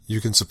You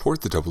can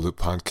support the Double Loop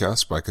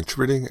Podcast by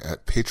contributing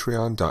at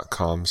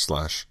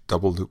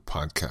patreon.com/Double Loop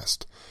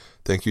Podcast.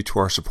 Thank you to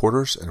our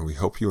supporters, and we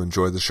hope you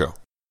enjoy the show.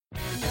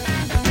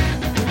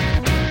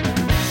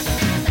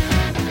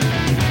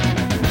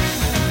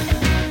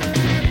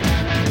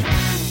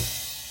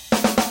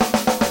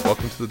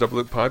 Welcome to the Double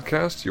Loop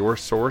Podcast, your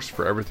source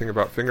for everything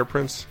about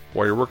fingerprints.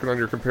 While you're working on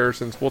your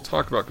comparisons, we'll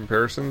talk about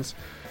comparisons.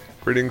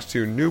 Greetings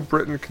to New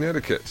Britain,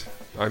 Connecticut.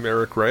 I'm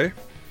Eric Ray.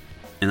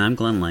 And I'm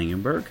Glenn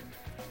Langenberg.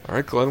 All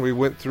right, Glenn, we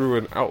went through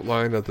an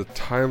outline of the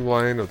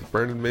timeline of the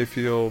Brandon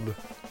Mayfield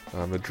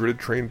Madrid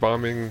train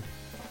bombing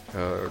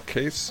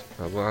case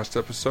last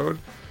episode.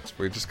 So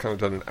we just kind of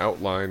done an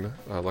outline,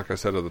 like I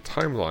said, of the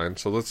timeline.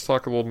 So let's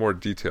talk a little more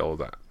detail of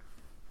that.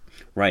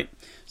 Right.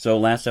 So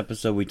last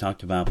episode we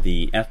talked about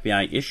the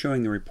FBI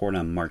issuing the report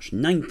on March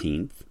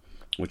 19th,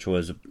 which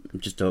was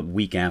just a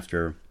week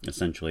after,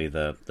 essentially,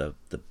 the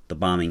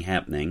bombing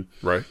happening.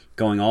 Right.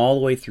 Going all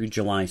the way through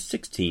July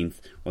 16th,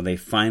 where they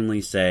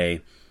finally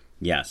say,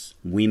 yes,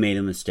 we made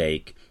a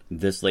mistake.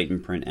 This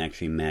latent print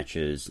actually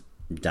matches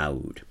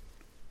Daoud.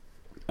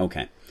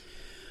 Okay.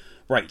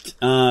 Right.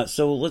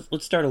 So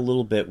let's start a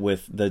little bit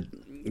with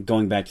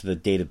going back to the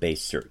database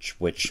search,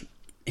 which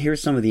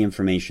here's some of the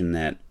information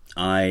that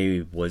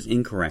I was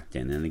incorrect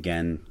in. And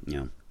again,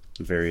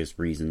 various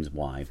reasons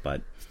why,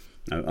 but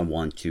I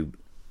want to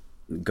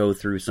go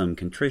through some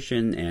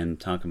contrition and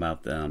talk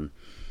about them.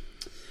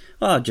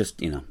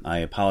 I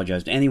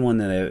apologize to anyone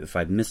that if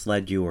I've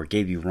misled you or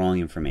gave you wrong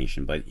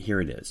information, but here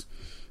it is.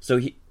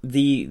 So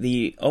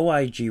the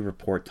OIG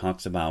report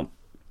talks about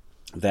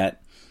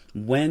that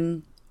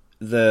when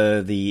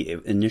the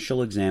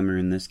initial examiner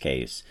in this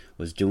case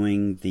was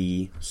doing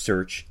the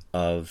search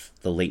of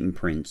the latent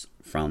prints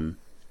through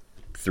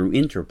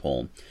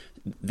Interpol,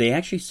 they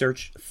actually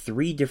searched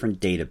 3 different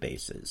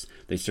databases.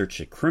 They searched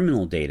a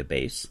criminal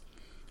database,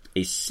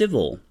 a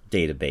civil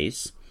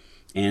database,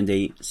 and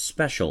a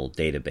special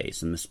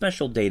database. And the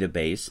special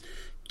database,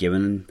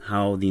 given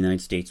how the United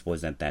States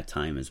was at that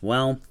time as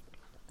well,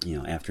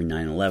 after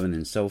 9/11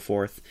 and so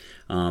forth,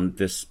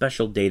 this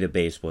special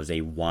database was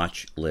a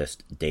watch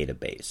list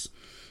database.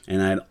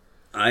 And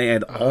I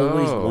had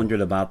always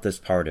wondered about this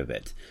part of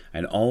it.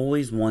 I'd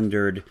always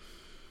wondered,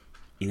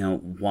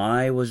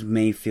 why was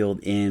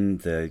Mayfield in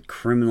the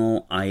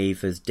criminal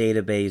IAFIS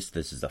database?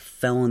 This is a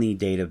felony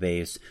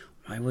database.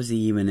 Why was he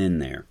even in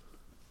there?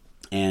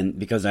 And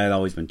because I had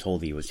always been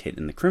told he was hit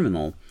in the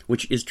criminal,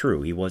 which is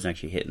true, he was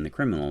actually hit in the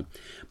criminal,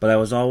 but I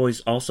was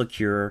always also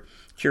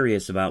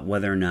curious about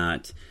whether or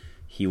not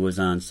he was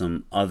on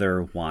some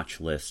other watch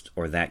list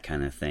or that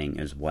kind of thing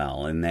as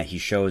well, and that he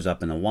shows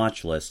up in the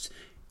watch list.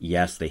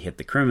 Yes, they hit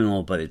the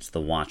criminal, but it's the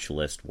watch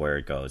list where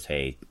it goes,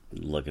 hey,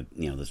 look at,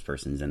 this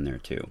person's in there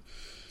too.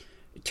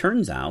 It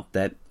turns out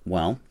that,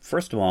 well,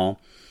 first of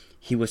all,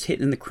 he was hit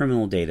in the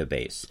criminal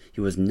database.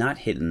 He was not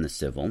hit in the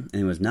civil, and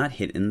he was not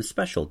hit in the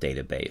special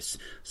database.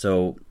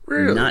 So,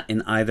 really? Not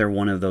in either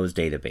one of those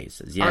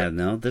databases. Yeah,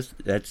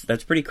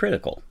 that's pretty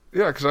critical.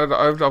 Yeah, because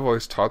I've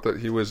always taught that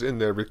he was in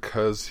there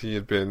because he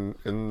had been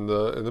in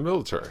the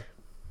military.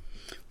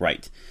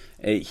 Right.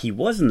 He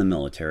was in the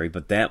military,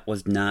 but that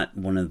was not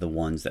one of the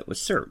ones that was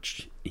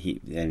searched.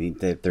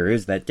 There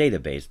is that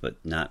database, but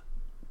not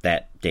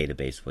that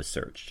database was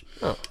searched.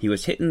 Oh. He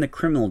was hit in the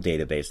criminal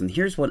database, and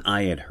here's what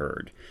I had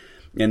heard.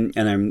 And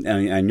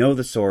I know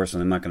the source,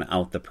 and I'm not going to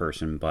out the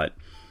person, but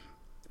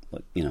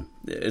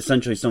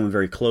essentially someone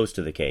very close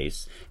to the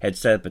case had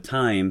said at the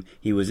time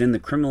he was in the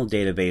criminal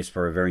database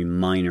for a very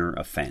minor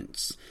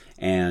offense.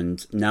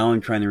 And now I'm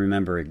trying to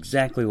remember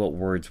exactly what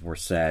words were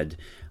said,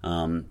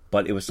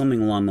 but it was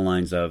something along the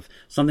lines of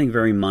something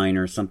very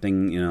minor,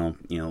 something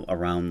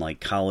around like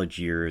college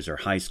years or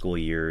high school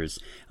years,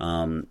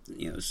 having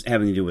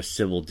to do with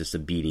civil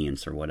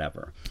disobedience or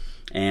whatever.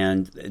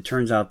 And it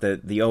turns out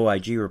that the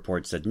OIG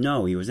report said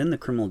no, he was in the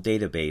criminal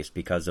database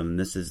because of, and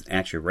this is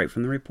actually right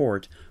from the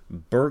report,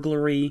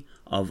 burglary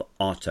of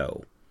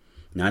auto.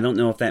 Now I don't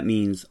know if that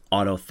means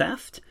auto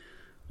theft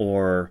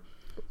or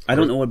I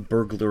don't know what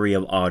burglary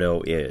of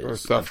auto is. Or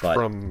theft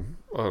from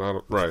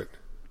right.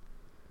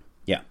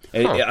 Yeah,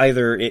 Huh.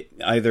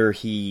 Either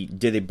he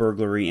did a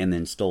burglary and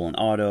then stole an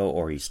auto,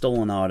 or he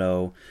stole an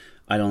auto.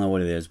 I don't know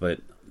what it is,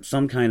 but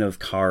some kind of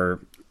car,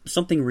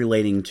 something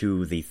relating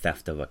to the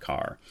theft of a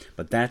car.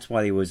 But that's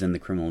why he was in the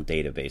criminal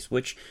database,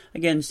 which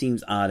again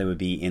seems odd. It would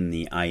be in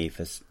the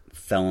IAFIS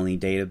felony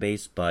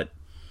database, but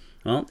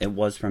well, it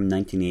was from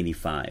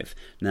 1985.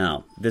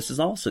 Now, this is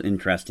also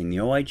interesting. The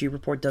OIG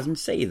report doesn't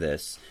say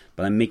this,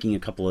 but I'm making a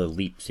couple of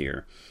leaps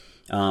here.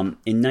 In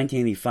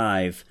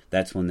 1985,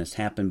 that's when this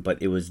happened, but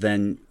it was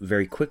then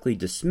very quickly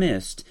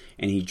dismissed,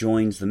 and he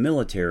joins the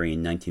military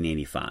in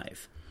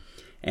 1985.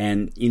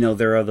 And,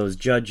 there are those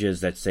judges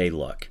that say,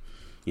 look,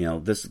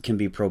 this can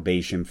be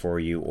probation for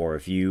you, or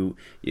if you,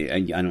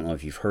 I don't know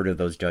if you've heard of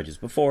those judges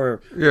before.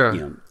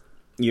 Yeah.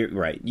 You're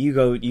right. You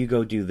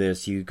go do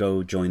this. You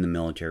go join the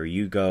military.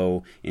 You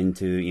go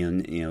into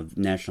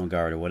National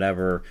Guard or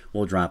whatever.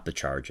 We'll drop the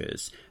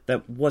charges.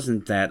 That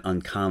wasn't that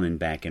uncommon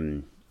back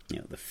in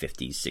the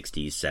 50s,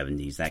 60s,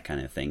 70s, that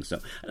kind of thing. So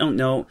I don't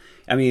know.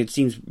 I mean, it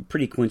seems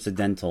pretty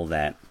coincidental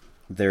that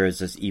there is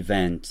this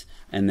event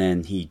and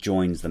then he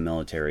joins the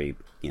military,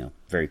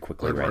 very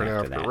quickly right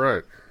after that.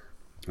 Right.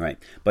 Right.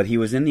 But he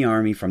was in the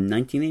Army from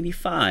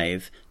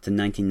 1985 to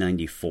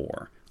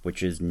 1994,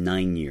 which is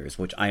 9 years,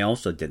 which I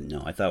also didn't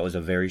know. I thought it was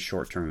a very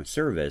short term of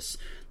service.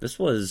 This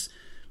was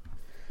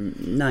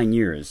 9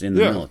 years in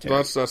the military.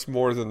 Yeah, that's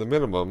more than the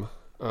minimum.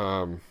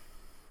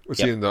 Was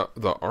he in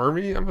the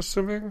Army, I'm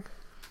assuming?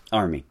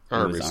 Army.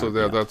 So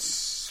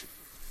that's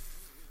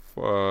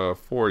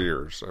 4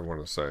 years, I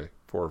want to say.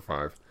 4 or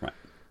 5. Right.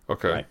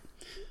 Okay. Right.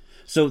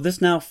 So this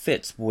now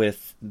fits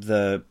with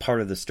the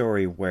part of the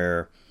story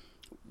where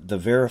the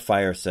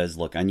verifier says,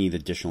 look, I need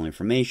additional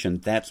information.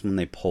 That's when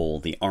they pull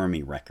the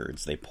Army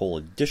records. They pull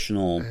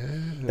additional...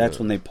 That's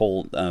when they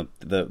pull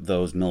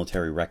those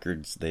military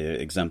records,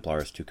 the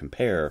exemplars, to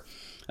compare.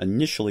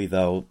 Initially,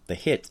 though, the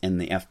hit in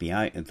the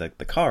FBI,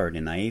 the card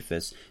in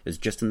IAFIS, is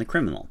just in the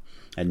criminal.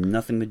 Had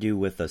nothing to do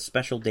with a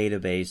special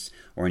database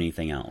or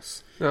anything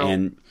else. No.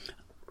 And...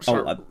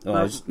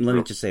 let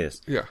me just say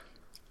this. Yeah.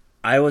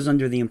 I was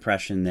under the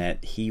impression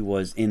that he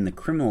was in the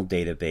criminal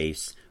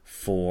database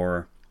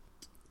for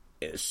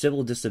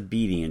civil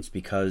disobedience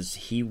because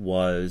he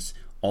was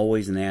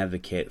always an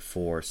advocate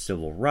for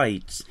civil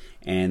rights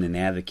and an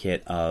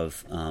advocate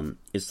of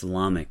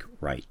Islamic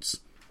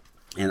rights.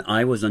 And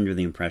I was under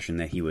the impression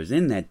that he was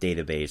in that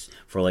database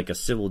for like a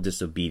civil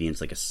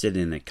disobedience, like a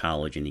sit-in at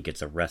college, and he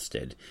gets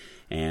arrested.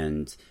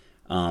 And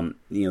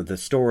the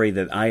story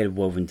that I had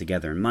woven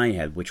together in my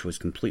head, which was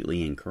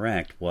completely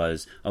incorrect,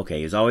 was,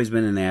 okay, he's always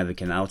been an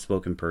advocate, an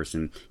outspoken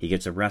person. He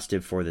gets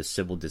arrested for this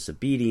civil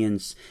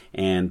disobedience,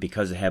 and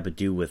because it had to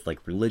do with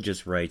like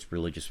religious rights,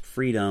 religious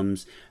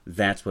freedoms,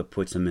 that's what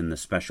puts him in the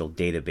special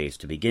database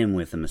to begin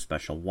with, and the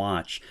special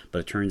watch. But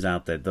it turns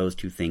out that those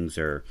two things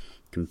are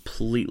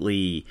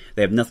completely,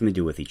 they have nothing to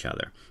do with each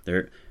other.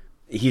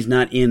 He's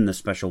not in the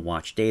special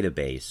watch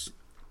database,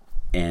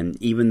 and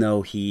even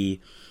though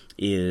he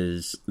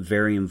is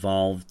very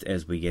involved,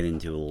 as we get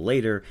into a little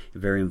later,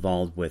 very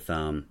involved with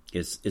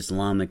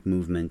Islamic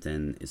movement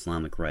and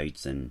Islamic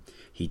rights, and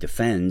he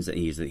defends.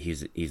 He's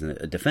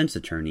a defense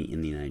attorney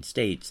in the United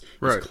States.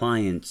 His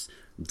clients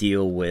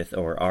deal with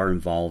or are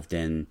involved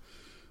in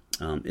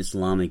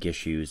Islamic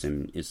issues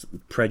and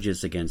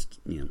prejudice against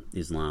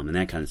Islam and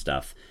that kind of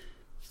stuff.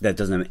 That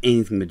doesn't have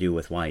anything to do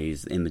with why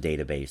he's in the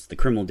database, the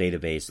criminal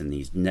database, and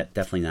he's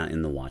definitely not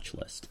in the watch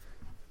list.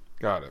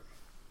 Got it.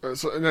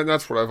 And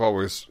that's what I've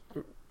always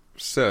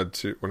said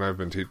when I've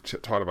been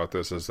taught about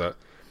this, is that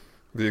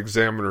the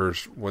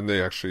examiners, when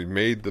they actually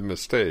made the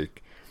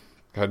mistake,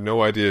 had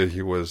no idea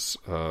he was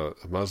a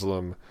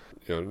Muslim,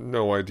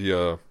 no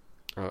idea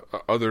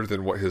other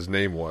than what his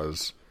name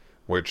was,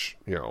 which,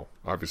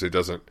 obviously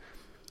doesn't,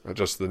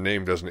 just the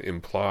name doesn't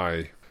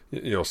imply,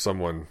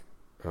 someone,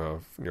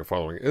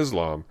 following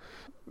Islam,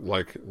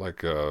 like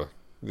the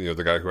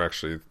guy who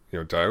actually,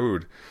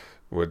 Daoud,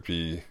 would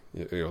be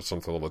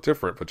something a little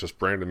different, but just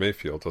Brandon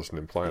Mayfield doesn't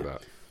imply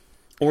that.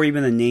 Or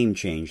even a name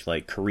change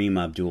like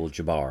Kareem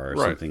Abdul-Jabbar or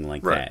something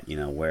like that,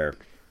 where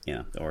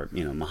or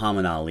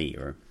Muhammad Ali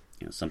or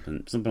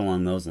something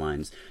along those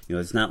lines.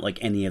 It's not like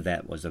any of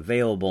that was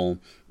available.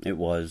 It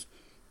was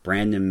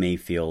Brandon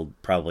Mayfield,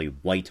 probably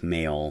white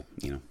male,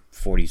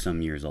 40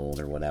 some years old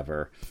or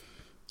whatever.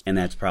 And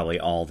that's probably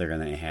all they're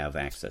going to have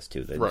access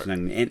to.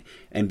 Right.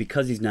 And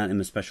because he's not in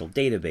the special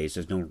database,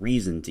 there's no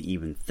reason to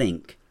even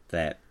think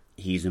that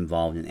he's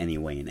involved in any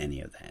way in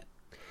any of that.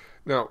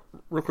 Now,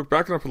 real quick,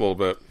 backing up a little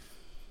bit,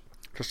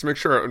 just to make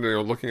sure,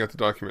 looking at the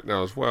document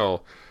now as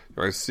well,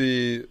 I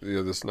see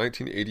this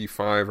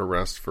 1985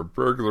 arrest for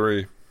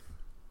burglary,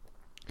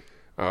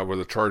 where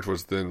the charge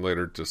was then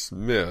later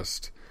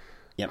dismissed.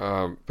 Yep.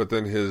 But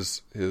then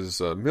his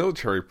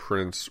military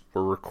prints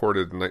were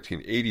recorded in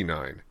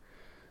 1989.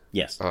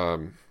 Yes.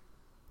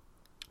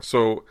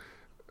 So,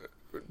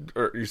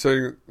 are you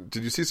saying,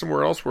 did you see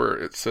somewhere else where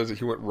it says that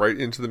he went right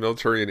into the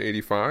military in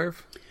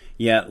 85?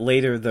 Yeah,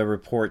 later the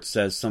report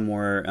says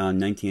somewhere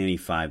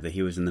 1985 that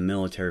he was in the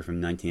military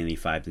from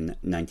 1985 to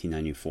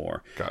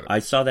 1994. Got it. I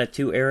saw that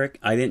too, Eric.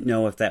 I didn't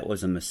know if that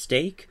was a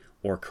mistake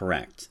or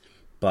correct,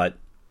 but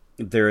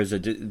there is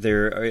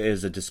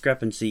a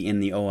discrepancy in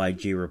the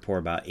OIG report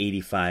about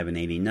 85 and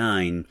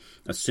 89,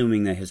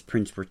 assuming that his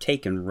prints were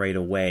taken right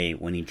away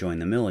when he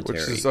joined the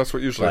military. That's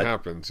what usually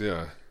happens,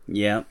 yeah.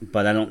 Yeah,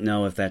 but I don't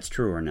know if that's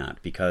true or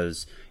not,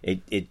 because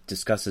it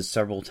discusses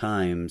several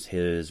times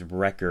his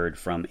record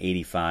from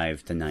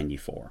 85 to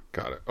 94.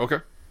 Got it. Okay.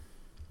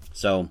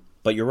 So,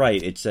 but you're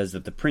right, it says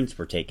that the prints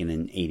were taken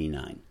in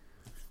 89.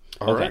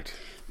 All right.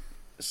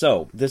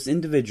 So, this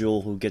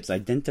individual who gets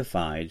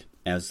identified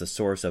as the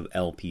source of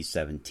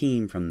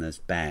LP-17 from this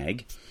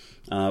bag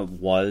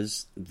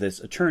was this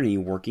attorney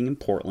working in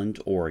Portland,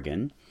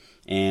 Oregon,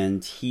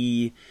 and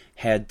he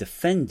had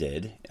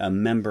defended a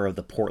member of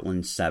the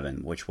Portland Seven,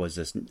 which was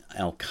this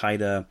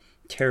Al-Qaeda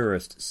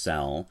terrorist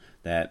cell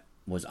that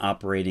was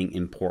operating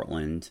in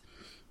Portland,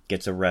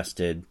 gets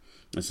arrested,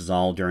 This is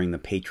all during the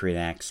Patriot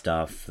Act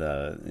stuff,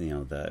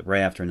 the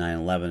right after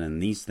 9/11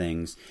 and these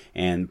things.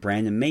 And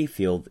Brandon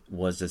Mayfield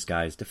was this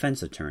guy's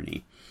defense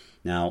attorney.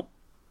 Now,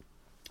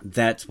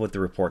 that's what the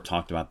report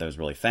talked about that was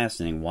really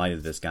fascinating. Why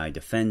did this guy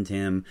defend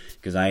him?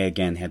 Because I,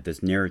 again, had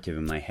this narrative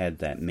in my head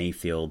that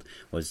Mayfield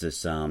was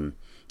this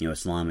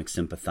Islamic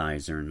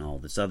sympathizer and all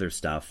this other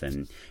stuff.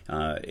 And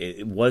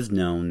it was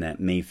known that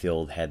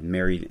Mayfield had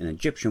married an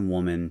Egyptian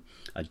woman,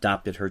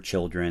 adopted her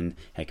children,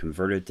 had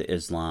converted to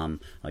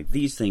Islam. Like,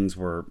 these things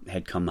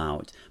had come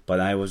out. But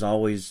I was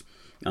always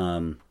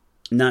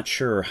not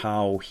sure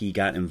how he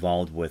got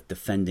involved with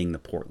defending the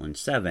Portland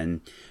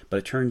Seven. But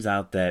it turns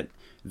out that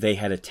they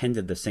had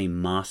attended the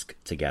same mosque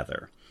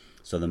together.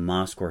 So the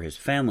mosque where his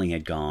family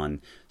had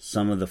gone,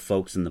 some of the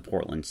folks in the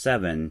Portland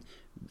Seven,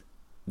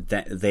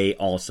 that they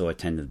also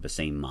attended the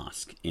same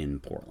mosque in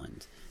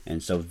Portland.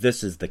 And so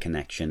this is the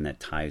connection that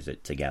ties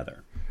it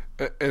together.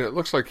 And it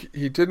looks like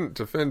he didn't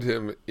defend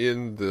him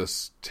in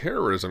this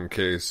terrorism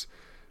case.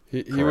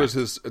 He was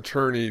his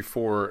attorney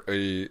for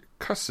a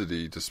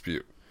custody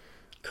dispute.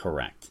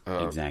 Correct.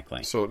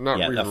 Exactly. So not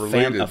really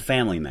related. A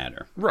family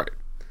matter. Right.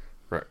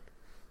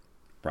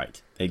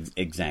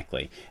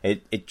 Exactly.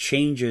 It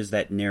changes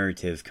that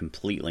narrative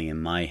completely in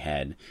my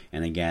head.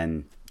 And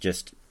again,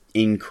 just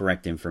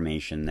incorrect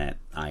information that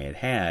I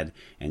had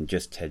and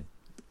just had,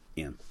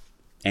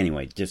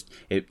 anyway, just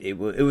it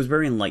was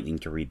very enlightening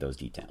to read those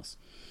details.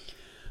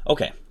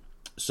 Okay,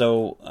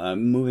 so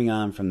moving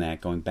on from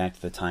that, going back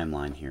to the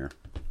timeline here.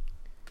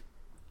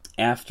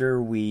 After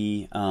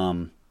we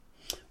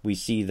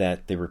see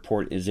that the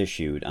report is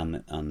issued on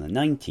the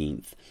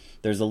 19th,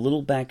 there's a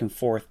little back and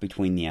forth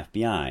between the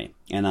FBI,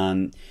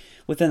 and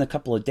within a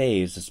couple of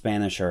days, the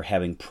Spanish are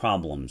having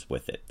problems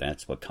with it.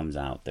 That's what comes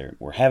out there.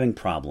 We're having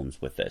problems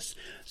with this.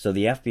 So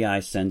the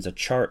FBI sends a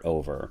chart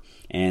over,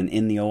 and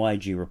in the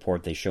OIG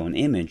report, they show an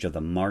image of the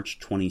March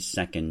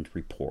 22nd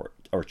report,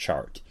 or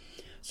chart.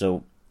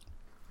 So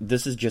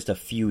this is just a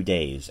few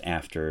days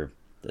after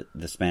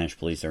the Spanish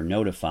police are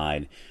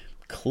notified.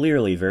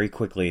 Clearly, very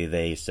quickly,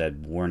 they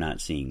said, we're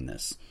not seeing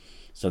this.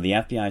 So the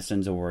FBI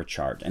sends over a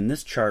chart, and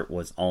this chart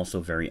was also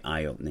very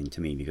eye-opening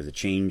to me because it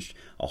changed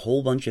a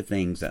whole bunch of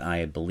things that I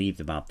had believed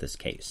about this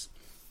case.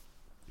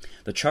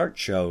 The chart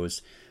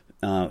shows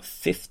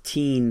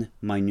 15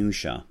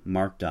 minutia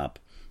marked up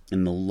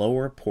in the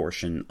lower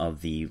portion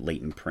of the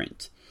latent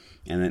print,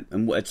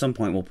 and at some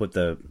point we'll put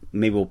an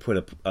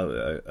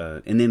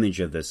image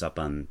of this up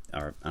on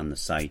the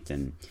site,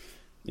 and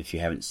if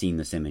you haven't seen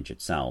this image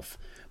itself.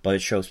 But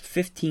it shows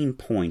 15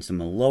 points in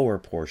the lower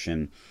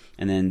portion,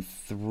 and then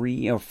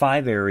 3 or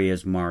 5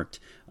 areas marked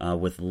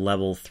with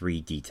level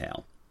 3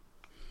 detail.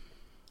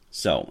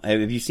 So,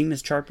 have you seen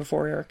this chart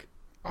before, Eric?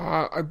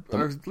 I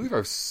believe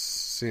I've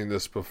seen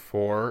this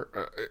before.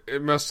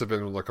 It must have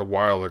been like a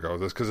while ago.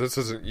 Because this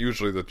isn't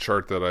usually the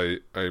chart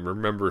that I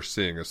remember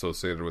seeing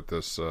associated with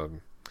this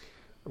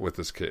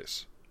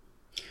case.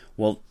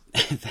 Well,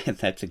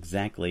 that's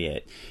exactly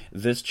it.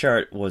 This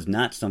chart was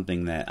not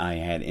something that I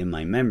had in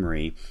my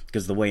memory,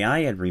 because the way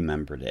I had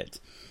remembered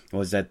it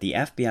was that the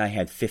FBI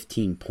had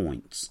 15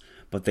 points,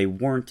 but they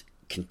weren't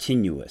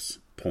continuous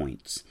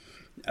points.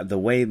 The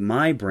way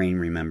my brain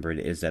remembered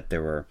is that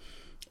there were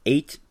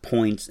 8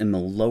 points in the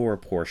lower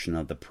portion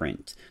of the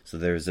print. So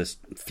there's this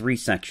 3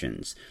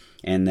 sections,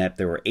 and that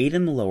there were 8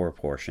 in the lower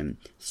portion,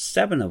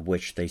 7 of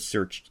which they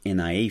searched in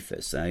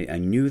IAFIS. I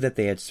knew that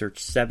they had searched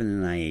 7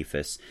 in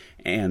IAFIS,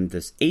 and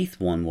this 8th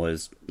one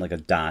was like a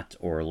dot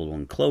or a little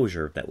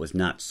enclosure that was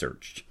not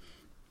searched.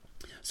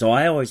 So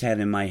I always had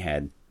in my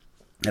head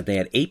that they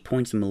had 8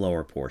 points in the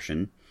lower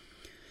portion.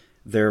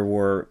 There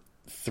were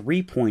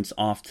 3 points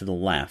off to the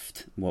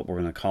left, what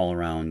we're going to call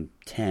around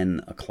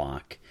 10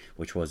 o'clock,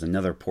 which was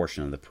another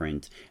portion of the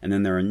print, and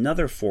then there are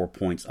another 4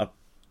 points up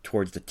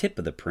towards the tip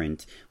of the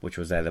print, which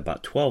was at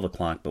about 12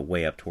 o'clock, but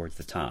way up towards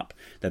the top.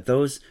 That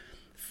those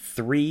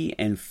 3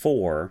 and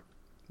 4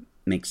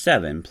 make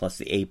 7, plus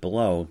the 8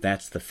 below,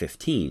 that's the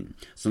 15.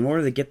 So in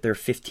order to get their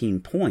 15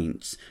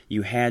 points,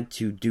 you had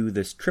to do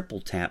this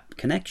triple tap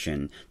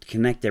connection to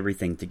connect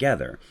everything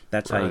together.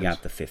 That's how you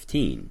got the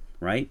 15,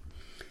 right?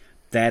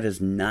 That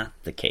is not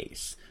the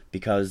case,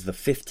 because the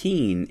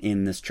 15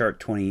 in this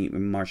chart,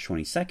 March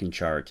 22nd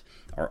chart,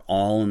 are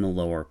all in the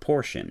lower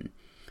portion.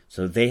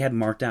 So they had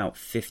marked out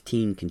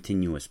 15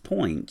 continuous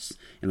points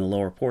in the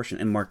lower portion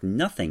and marked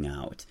nothing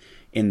out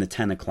in the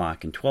 10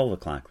 o'clock and 12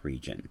 o'clock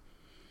region.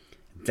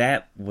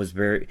 That was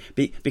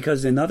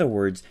because in other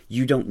words,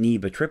 you don't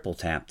need a triple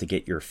tap to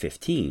get your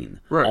 15.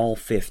 Right. All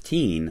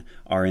 15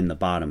 are in the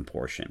bottom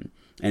portion.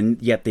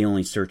 And yet they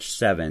only searched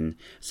 7.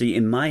 See,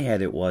 in my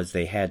head it was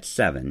they had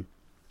 7.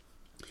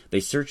 They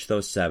searched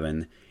those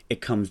 7. It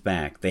comes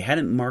back. They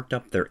hadn't marked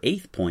up their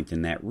 8th point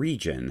in that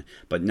region,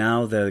 but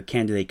now the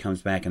candidate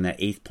comes back and that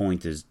 8th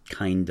point is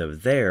kind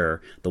of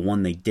there, the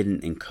one they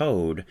didn't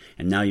encode,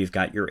 and now you've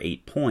got your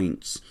 8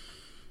 points.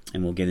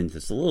 And we'll get into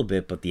this a little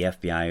bit, but the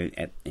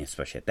FBI,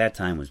 especially at that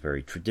time, was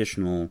very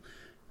traditional.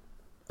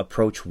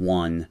 Approach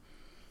 1,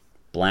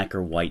 black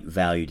or white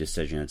value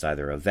decision. It's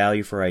either a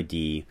value for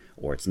ID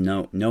or it's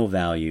no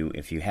value.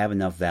 If you have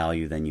enough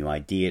value, then you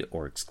ID it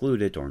or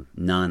exclude it, or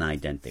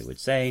non-ident, they would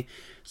say.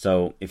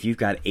 So if you've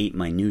got 8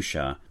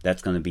 minutia,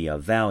 that's going to be a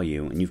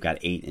value, and you've got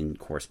 8 in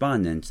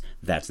correspondence,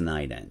 that's an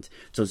ident.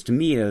 So to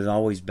me, it has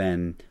always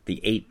been the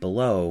 8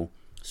 below,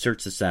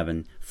 search the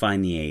 7,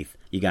 find the 8th,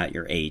 you got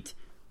your 8,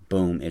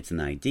 boom, it's an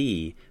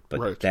ID, but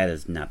right. That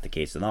is not the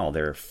case at all.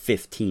 There are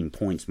 15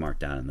 points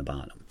marked out in the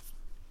bottom.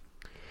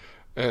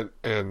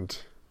 And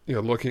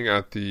looking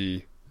at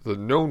the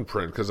known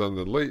print, because on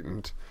the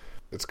latent,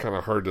 it's kind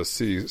of hard to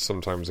see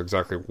sometimes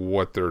exactly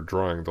what they're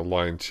drawing the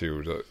line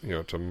to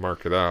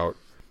mark it out.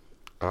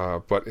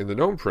 But in the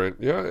known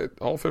print,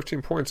 all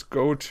 15 points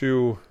go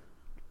to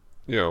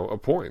a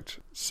point.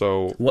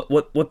 So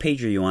what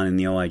page are you on in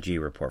the OIG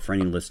report for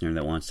any listener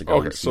that wants to go?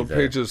 Okay, so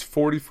pages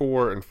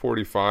 44 and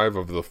 45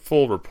 of the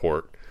full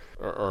report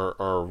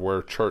are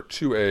where chart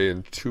 2A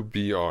and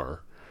 2B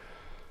are.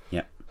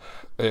 Yeah.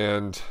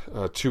 And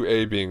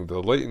 2A being the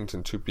latent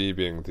and 2B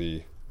being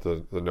the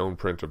known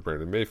print of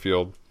Brandon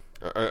Mayfield.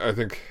 I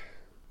think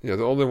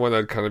the only one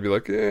I'd kind of be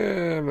like,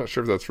 I'm not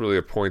sure if that's really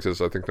a point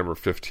is I think number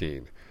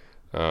 15.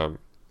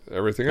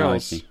 Everything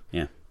else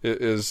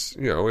is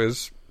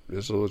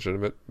a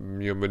legitimate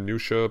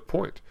minutia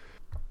point.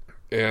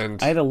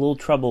 And I had a little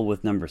trouble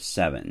with number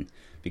 7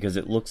 because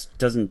it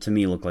doesn't to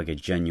me look like a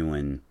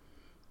genuine.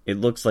 It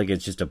looks like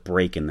it's just a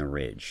break in the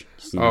ridge.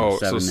 So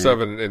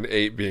 7 and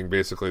 8 being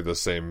basically the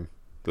same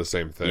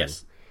thing.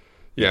 Yes.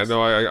 Yeah, yes.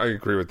 No, I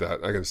agree with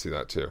that. I can see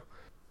that too.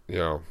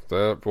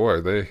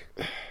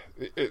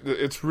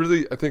 It's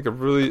really, I think, a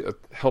really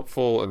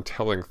helpful and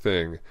telling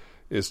thing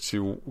is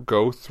to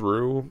go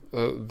through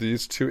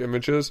these two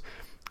images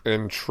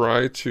and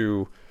try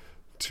to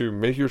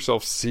make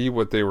yourself see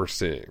what they were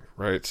seeing,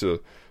 right? To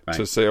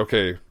say,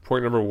 okay,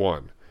 point number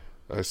 1,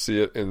 I see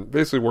it, and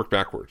basically work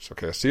backwards.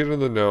 Okay, I see it in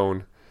the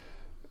known,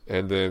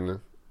 and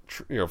then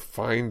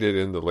find it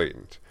in the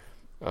latent.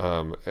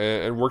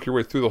 And work your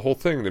way through the whole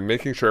thing and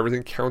making sure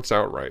everything counts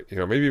out right.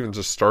 Maybe even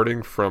just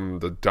starting from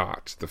the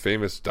dot, the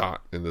famous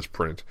dot in this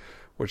print,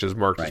 which is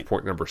marked as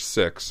point number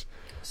 6.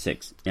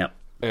 6, yep.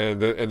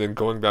 And then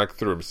going back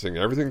through and seeing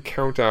everything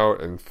count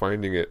out and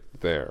finding it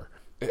there.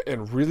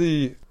 And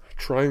really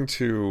trying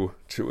to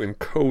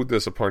encode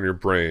this upon your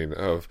brain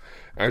of,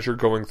 as you're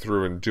going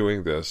through and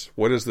doing this,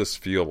 what does this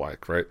feel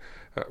like, right?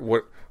 How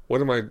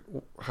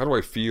do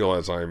I feel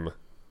as I'm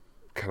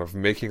kind of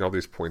making all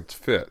these points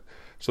fit?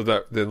 So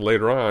that then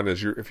later on,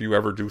 if you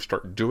ever do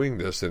start doing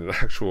this in an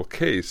actual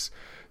case,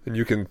 then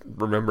you can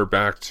remember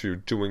back to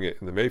doing it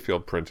in the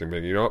Mayfield printing.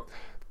 And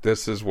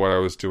this is what I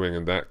was doing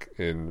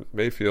in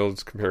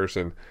Mayfield's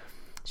comparison.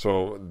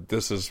 So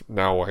this is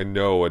now I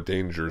know a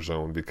danger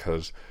zone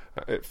because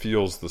it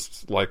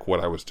feels like what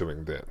I was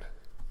doing then.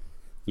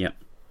 Yep.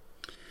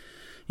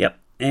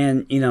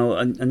 And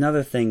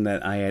another thing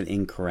that I had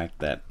incorrect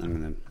that I'm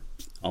going to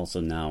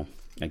also now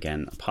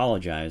again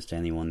apologize to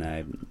anyone that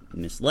I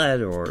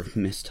misled or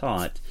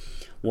mistaught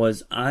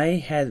was I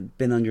had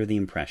been under the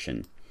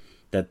impression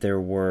that there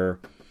were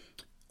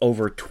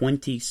over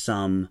 20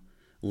 some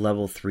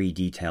level 3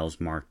 details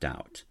marked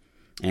out,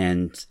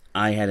 and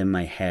I had in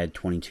my head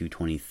 22,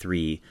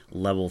 23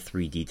 level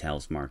 3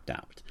 details marked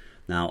out.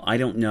 Now I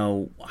don't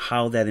know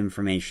how that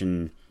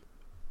information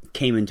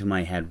came into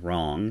my head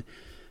wrong,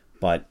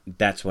 but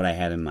that's what I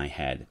had in my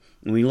head.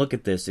 When we look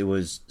at this, it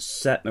was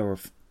set, or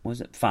was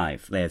it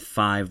 5? They had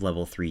 5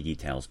 level 3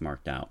 details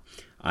marked out.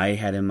 I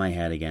had in my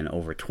head, again,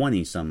 over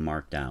 20 some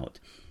marked out,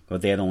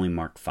 but they had only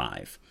marked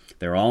 5.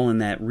 They're all in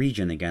that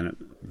region, again,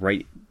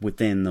 right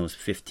within those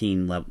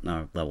 15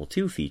 level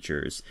 2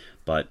 features,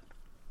 but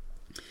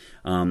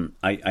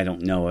I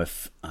don't know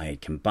if I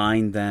had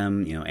combined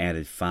them,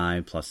 added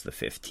 5 plus the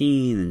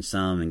 15 and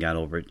some and got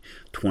over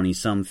 20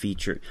 some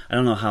feature. I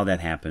don't know how that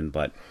happened,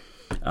 but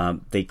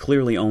they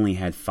clearly only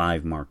had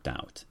 5 marked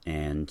out.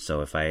 And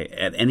so if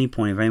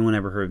anyone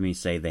ever heard me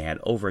say they had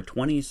over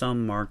 20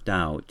 some marked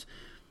out,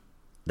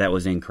 that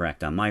was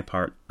incorrect on my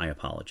part. I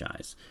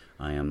apologize.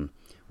 I am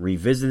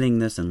revisiting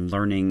this and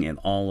learning it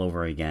all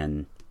over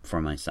again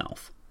for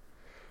myself.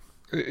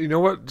 You know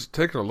what? Just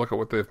taking a look at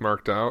what they've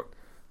marked out,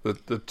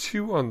 the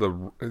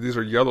two these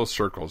are yellow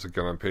circles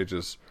again on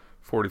pages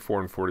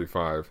 44 and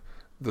 45.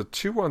 The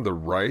two on the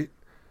right,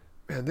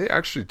 man, they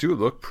actually do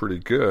look pretty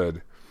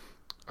good.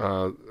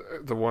 The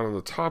one on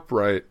the top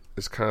right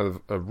is kind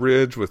of a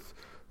ridge with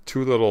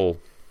 2 little,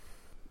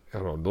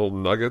 little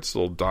nuggets,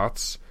 little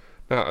dots.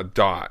 Not a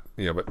dot,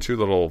 but 2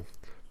 little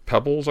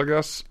pebbles, I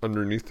guess,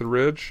 underneath the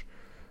ridge.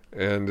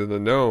 And in the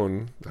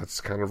known,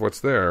 that's kind of what's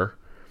there.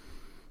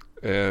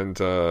 And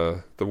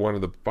the one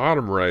at the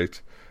bottom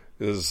right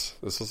is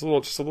just a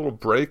little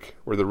break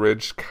where the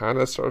ridge kind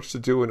of starts to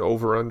do an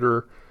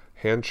over-under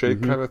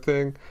handshake kind of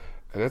thing.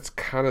 And that's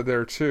kind of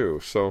there too.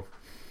 So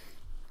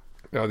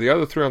now the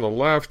other 3 on the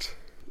left,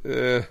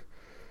 they're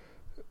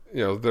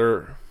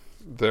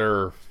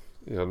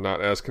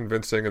not as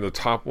convincing. And the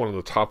top one on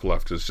the top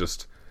left is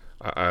just,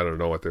 I don't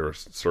know what they were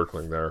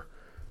circling there.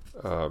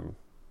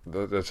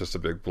 That's just a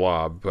big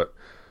blob. But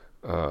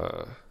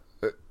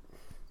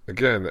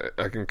again,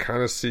 I can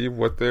kind of see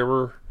what they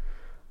were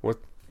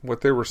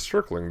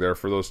circling there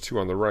for those two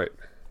on the right.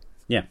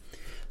 Yeah.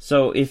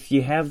 So if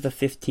you have the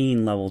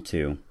 15 level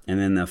 2, and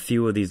then a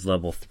few of these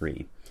level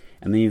 3,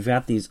 and then you've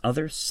got these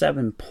other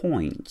 7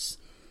 points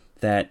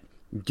that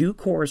do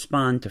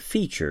correspond to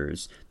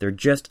features, they're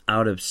just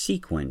out of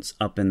sequence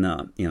up in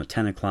the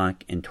 10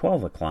 o'clock and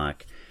 12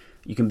 o'clock,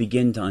 you can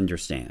begin to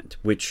understand,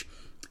 which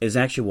is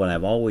actually what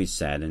I've always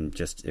said, and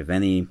just if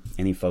any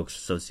folks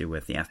associated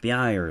with the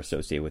FBI or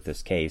associated with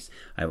this case,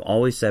 I've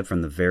always said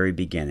from the very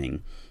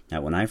beginning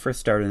that when I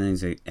first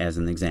started as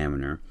an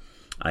examiner,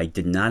 I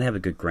did not have a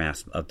good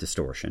grasp of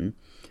distortion.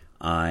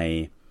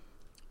 I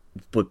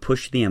would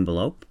push the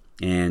envelope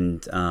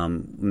and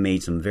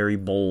made some very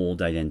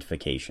bold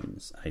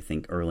identifications, I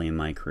think, early in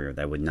my career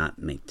that I would not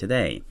make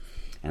today.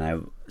 And I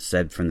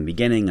said from the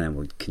beginning, and I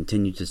would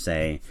continue to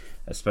say,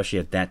 especially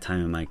at that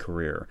time in my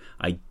career,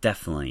 I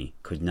definitely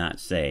could not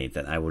say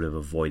that I would have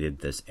avoided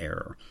this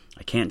error.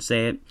 I can't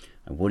say it.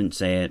 I wouldn't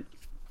say it.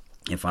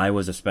 If I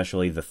was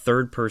especially the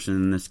third person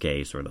in this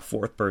case, or the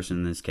fourth person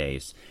in this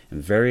case,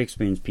 and very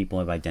experienced people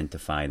have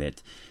identified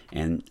it,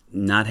 and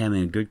not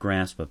having a good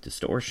grasp of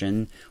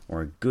distortion,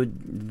 or a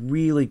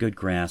really good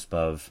grasp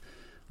of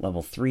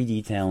level 3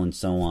 detail and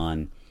so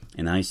on,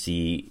 and I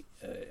see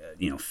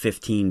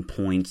 15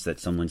 points that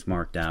someone's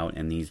marked out,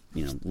 and these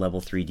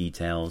level 3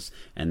 details,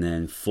 and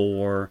then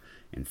 4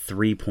 and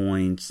 3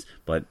 points,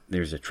 but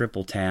there's a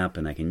triple tap,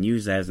 and I can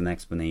use that as an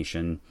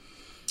explanation.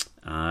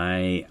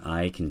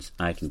 I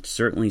can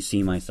certainly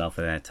see myself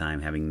at that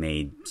time having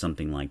made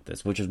something like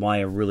this, which is why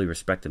I really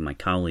respected my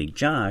colleague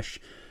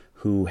Josh,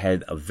 who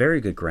had a very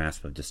good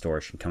grasp of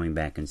distortion, coming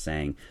back and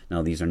saying,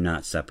 no, these are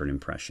not separate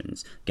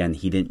impressions. Again,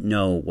 he didn't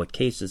know what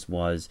case this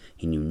was.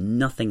 He knew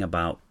nothing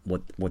about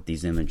what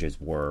these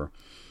images were,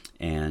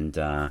 and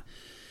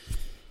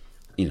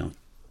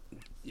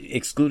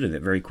excluded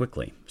it very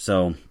quickly.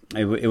 So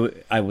I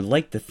would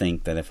like to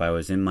think that if I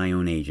was in my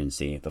own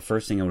agency, the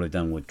first thing I would have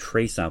done would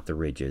trace out the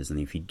ridges. And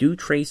if you do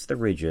trace the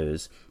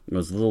ridges,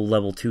 those little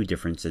level 2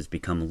 differences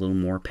become a little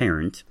more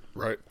apparent.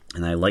 Right.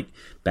 And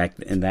back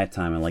in that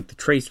time, I like to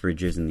trace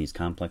ridges in these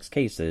complex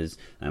cases.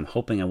 I'm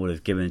hoping I would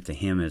have given it to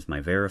him as my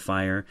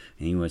verifier,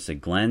 and he would have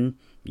said, Glenn,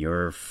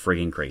 you're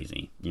friggin'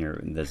 crazy.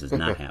 This is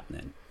not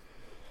happening.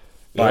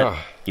 But,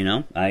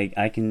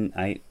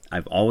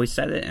 I've always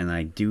said it, and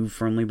I do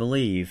firmly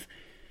believe,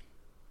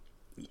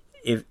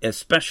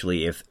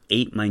 especially if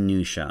 8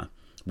 minutia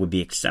would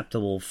be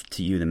acceptable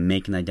to you to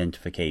make an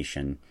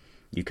identification,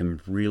 you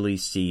can really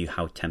see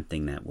how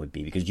tempting that would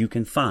be, because you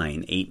can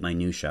find 8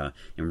 minutia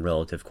in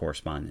relative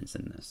correspondence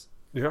in this.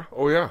 Yeah.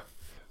 Oh, yeah.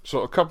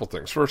 So a couple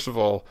things. First of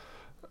all,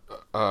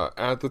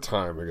 at the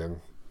time,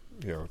 again,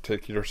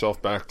 take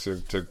yourself back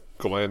to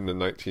Glenn in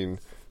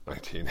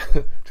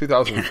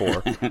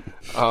 2004.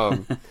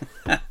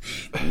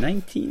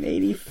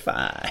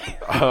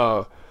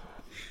 1985.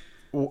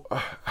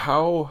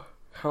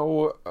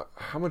 How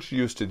much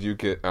use did you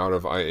get out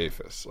of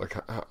IAFIS? Like,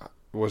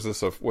 was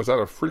that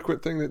a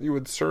frequent thing that you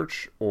would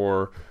search,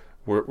 or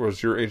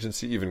was your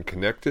agency even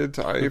connected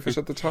to IAFIS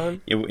at the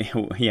time?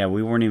 Yeah,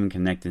 we weren't even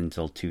connected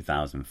until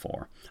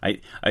 2004.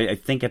 I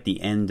think at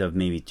the end of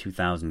maybe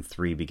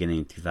 2003, beginning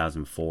of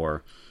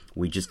 2004,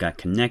 we just got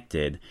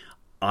connected.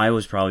 I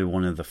was probably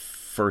one of the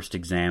first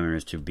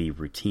examiners to be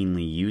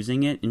routinely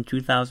using it in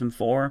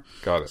 2004.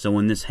 Got it. So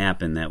when this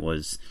happened, that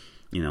was,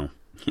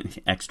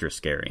 extra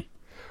scary.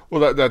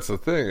 Well, that's the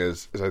thing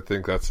is I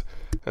think that's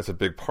a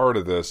big part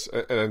of this,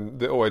 and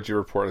the OIG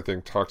report I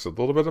think talks a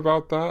little bit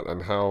about that,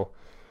 and how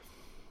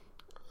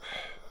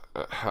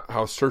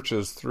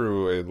searches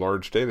through a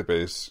large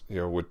database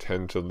would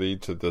tend to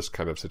lead to this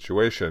kind of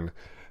situation,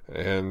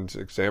 and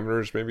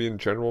examiners maybe in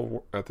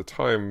general at the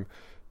time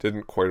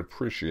didn't quite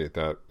appreciate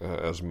that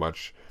as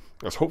much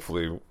as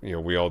hopefully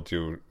we all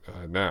do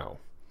now.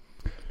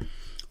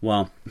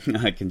 Well,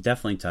 I can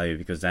definitely tell you,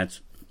 because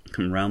that's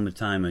around the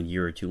time a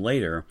year or two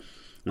later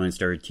when I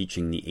started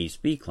teaching the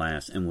ACE-B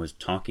class and was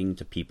talking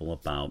to people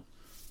about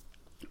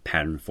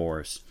pattern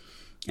force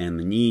and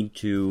the need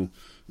to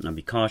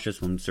be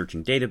cautious when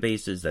searching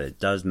databases, that it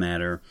does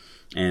matter.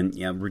 And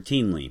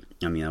routinely,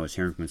 I was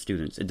hearing from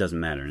students, it doesn't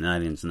matter. An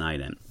ident's an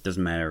ident. It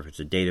doesn't matter if it's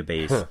a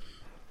database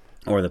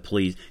or the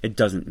police. It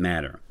doesn't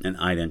matter. An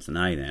ident's an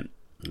ident.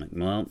 I'm like,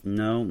 well,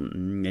 no,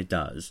 it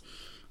does.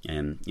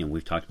 And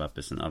we've talked about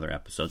this in other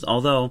episodes.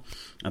 Although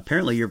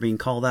apparently you're being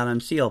called out on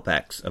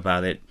CLPEX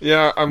about it.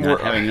 Yeah, I'm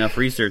not having enough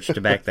research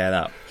to back that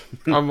up.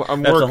 I'm That's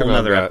working a whole on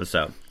other that.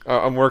 episode.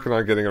 I'm working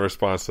on getting a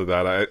response to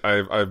that.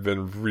 I've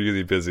been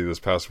really busy this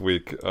past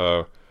week,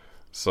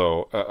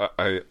 so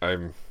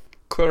I'm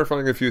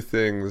clarifying a few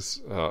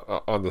things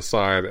on the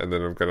side, and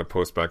then I'm going to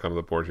post back on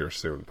the board here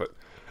soon. But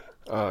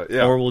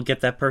yeah, or we'll get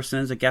that person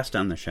as a guest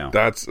on the show.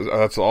 That's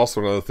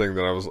also another thing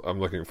that I'm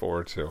looking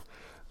forward to.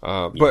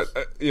 Yes. But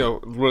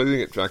relating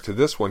it back to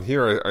this one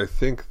here, I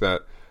think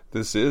that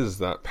this is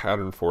that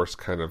pattern force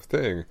kind of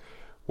thing,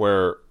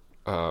 where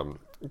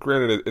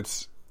granted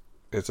it's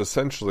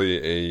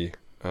essentially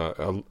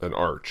an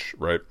arch,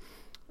 right?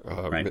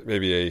 Right.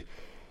 Maybe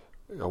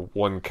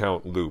one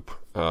count loop.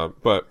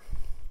 But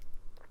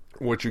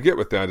what you get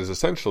with that is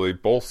essentially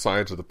both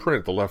sides of the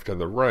print, the left and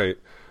the right,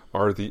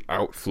 are the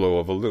outflow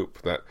of a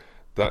loop.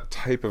 That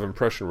type of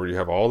impression where you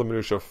have all the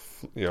minutia,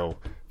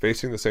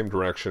 facing the same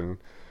direction,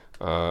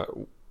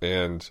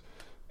 and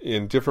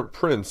in different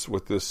prints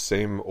with this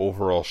same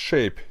overall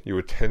shape, you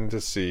would tend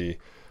to see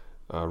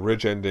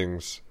ridge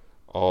endings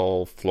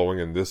all flowing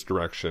in this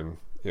direction,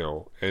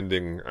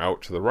 ending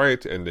out to the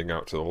right, ending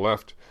out to the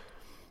left,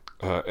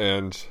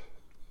 and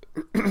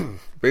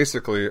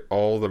basically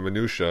all the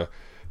minutia,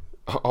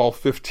 all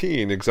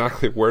 15,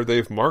 exactly where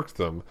they've marked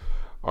them,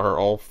 are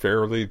all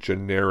fairly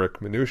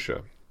generic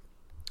minutia.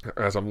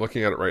 As I'm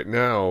looking at it right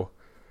now,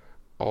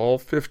 all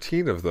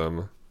 15 of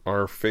them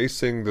are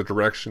facing the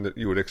direction that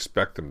you would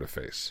expect them to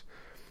face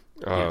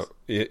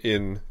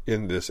in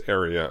this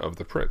area of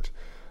the print,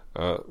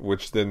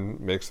 which then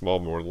makes them all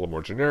a little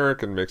more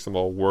generic and makes them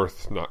all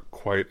worth not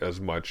quite as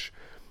much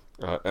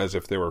as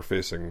if they were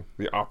facing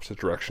the opposite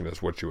direction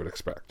as what you would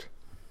expect.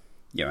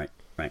 Yeah,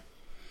 right.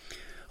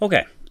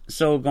 Okay,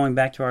 so going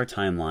back to our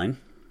timeline,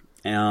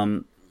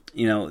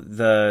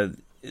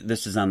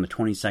 this is on the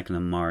 22nd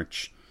of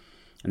March.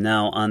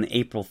 Now, on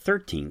April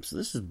 13th, so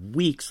this is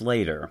weeks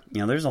later,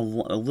 there's a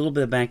little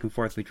bit of back and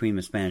forth between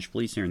the Spanish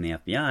police here and the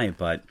FBI,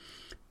 but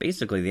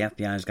basically the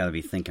FBI's got to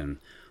be thinking,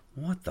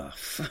 what the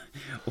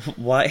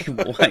why,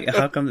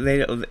 how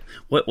come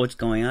what's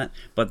going on?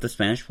 But the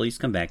Spanish police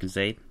come back and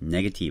say,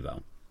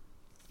 negativo.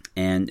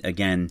 And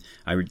again,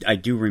 I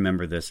do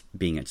remember this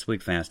being at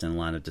SWIGFAST and a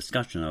lot of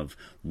discussion of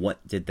what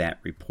did that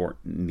report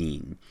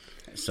mean.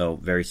 So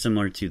very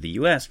similar to the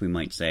U.S., we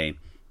might say,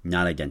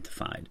 not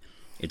identified.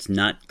 It's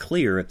not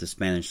clear if the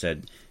Spanish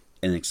said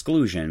an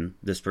exclusion,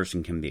 this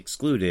person can be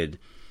excluded,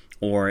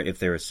 or if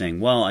they were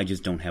saying, well, I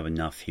just don't have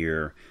enough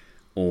here,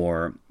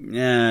 or,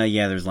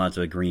 there's lots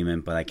of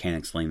agreement, but I can't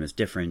explain this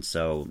difference,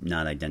 so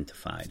not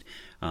identified.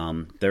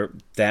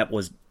 That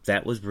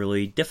was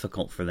really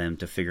difficult for them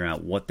to figure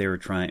out what they were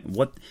trying.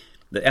 What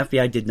the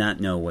FBI did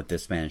not know what the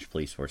Spanish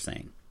police were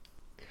saying.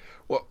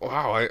 Well,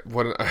 wow!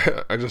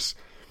 I just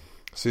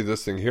see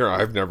this thing here.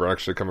 I've never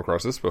actually come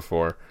across this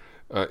before.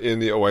 In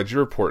the OIG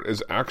report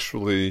is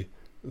actually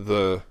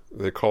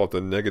they call it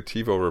the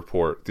negativo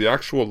report. The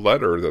actual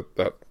letter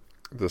that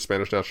the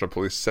Spanish National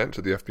Police sent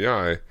to the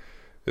FBI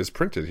is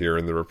printed here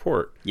in the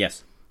report.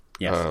 Yes,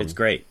 it's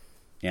great.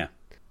 Yeah.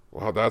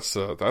 Wow, that's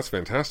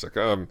fantastic.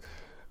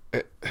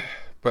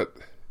 But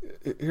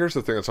here's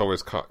the thing that's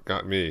always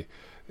got me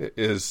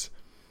is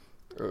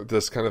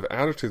this kind of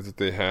attitude that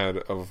they had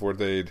of where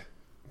they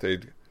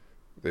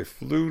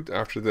flew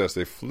after this.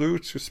 They flew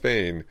to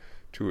Spain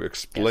to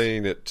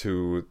explain it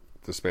to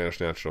the Spanish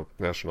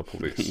National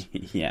Police.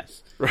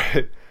 Yes.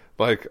 Right?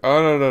 Like,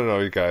 oh, no,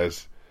 you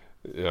guys,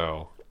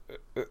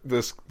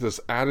 this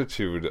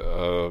attitude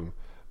of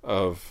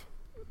I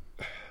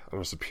don't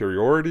know,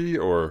 superiority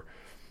or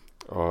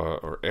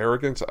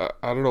arrogance. I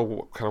don't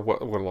know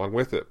what went along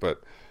with it,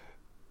 but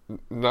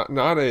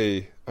not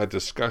a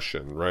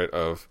discussion, right?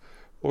 Of,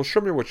 well, show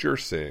me what you're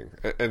seeing,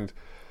 and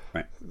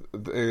right.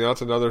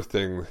 That's another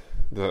thing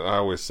that I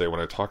always say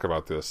when I talk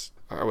about this.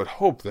 I would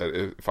hope that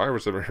if I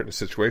was ever in a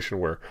situation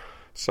where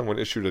someone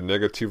issued a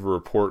negative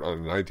report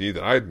on an ID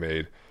that I'd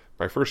made,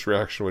 my first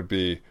reaction would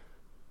be,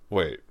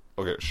 wait,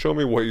 okay, show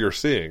me what you're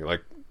seeing.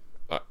 Like,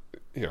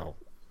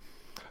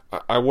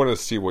 I want to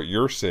see what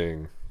you're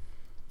seeing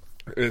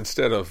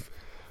instead of,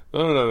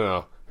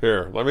 no.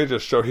 Here, let me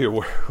just show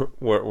you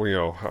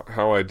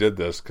how I did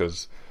this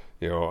because,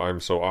 I'm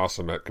so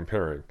awesome at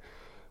comparing.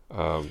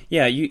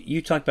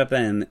 You talked about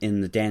that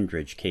in the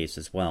Dandridge case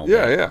as well.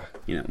 Yeah.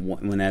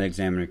 When that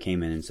examiner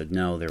came in and said,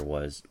 no, there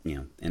was,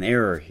 an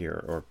error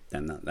here, or I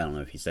don't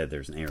know if he said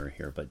there's an error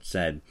here, but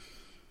said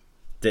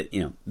that,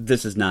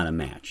 this is not a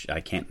match.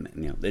 I can't,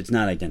 it's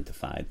not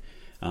identified.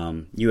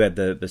 You had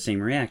the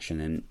same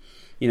reaction. And,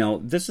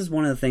 this is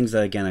one of the things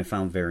that, again, I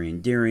found very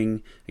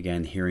endearing,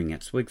 again, hearing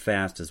at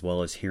SWIGFAST as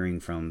well as hearing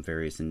from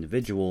various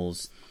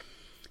individuals.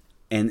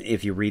 And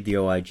if you read the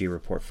OIG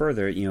report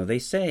further, they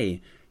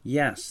say,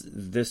 yes,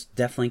 this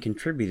definitely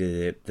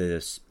contributed to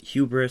this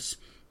hubris,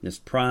 this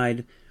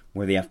pride,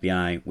 where the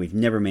FBI, we've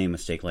never made a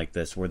mistake like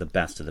this, we're the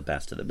best of the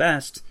best of the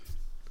best.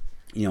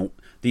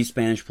 These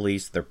Spanish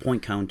police, they're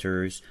point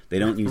counters, they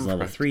don't use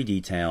level 3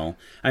 detail.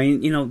 I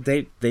mean,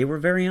 they were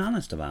very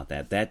honest about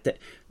that. That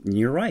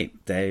you're right,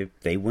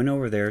 they went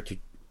over there to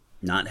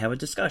not have a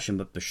discussion,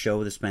 but to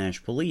show the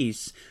Spanish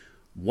police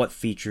what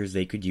features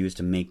they could use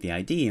to make the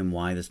ID and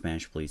why the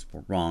Spanish police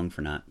were wrong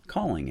for not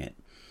calling it.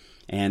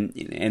 And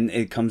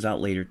it comes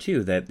out later,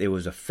 too, that it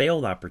was a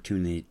failed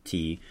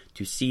opportunity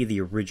to see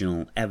the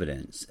original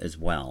evidence as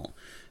well.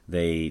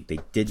 They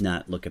did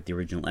not look at the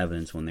original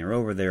evidence when they were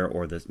over there,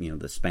 or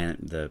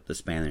the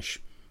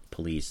Spanish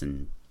police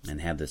and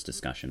have this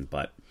discussion.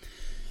 But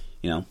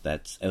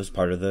it was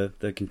part of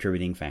the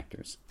contributing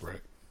factors.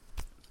 Right.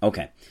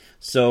 Okay,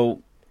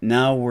 so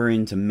now we're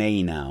into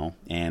May now,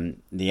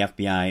 and the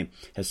FBI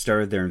has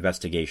started their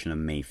investigation of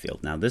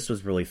Mayfield. Now, this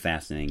was really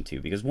fascinating,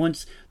 too, because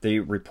once the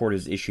report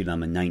is issued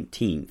on the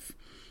 19th,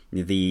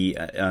 the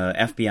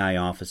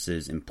FBI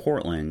offices in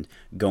Portland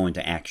go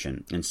into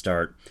action and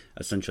start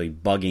essentially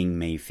bugging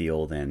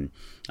Mayfield, and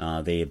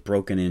they had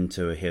broken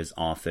into his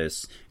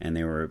office and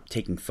they were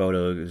taking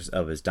photos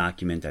of his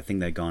document. I think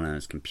they'd gone on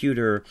his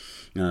computer.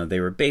 They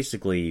were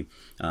basically,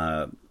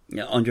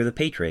 under the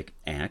Patriot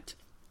Act,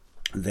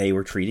 they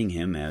were treating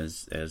him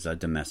as a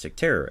domestic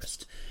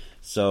terrorist.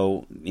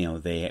 So,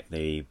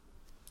 they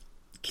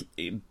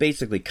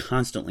basically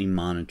constantly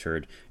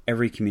monitored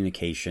every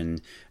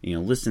communication,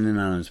 listening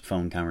on his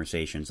phone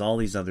conversations, all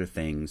these other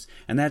things.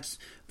 And that's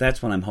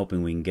what I'm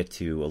hoping we can get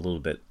to a little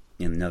bit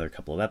in another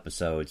couple of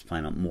episodes,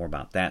 find out more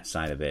about that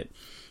side of it.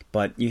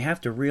 But you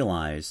have to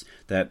realize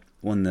that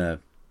when the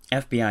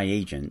FBI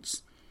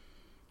agents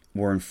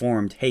were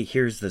informed, hey,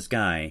 here's this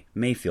guy,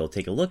 Mayfield,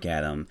 take a look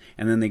at him,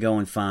 and then they go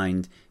and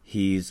find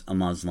he's a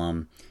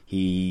Muslim,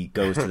 he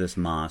goes to this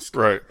mosque.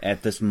 Right.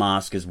 At this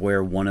mosque is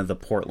where one of the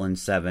Portland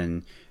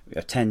Seven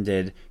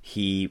attended.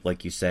 He,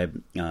 like you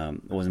said,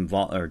 was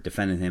involved or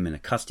defended him in a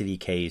custody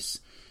case.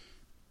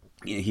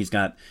 He's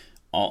got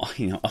all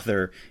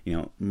other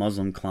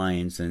Muslim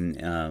clients and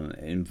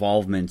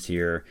involvements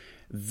here.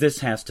 This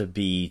has to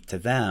be to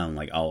them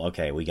like, oh,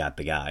 okay, we got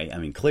the guy. I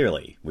mean,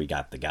 clearly we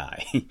got the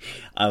guy.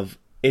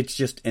 It's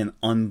just an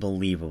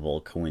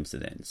unbelievable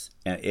coincidence.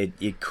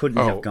 It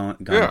couldn't have gone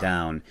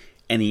down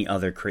any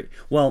other...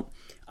 Well,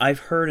 I've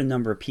heard a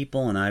number of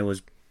people, and I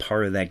was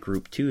part of that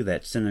group too,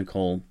 that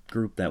cynical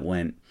group that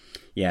went,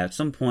 yeah, at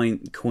some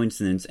point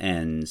coincidence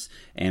ends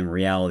and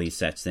reality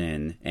sets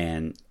in,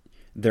 and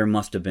there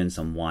must have been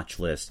some watch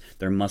list.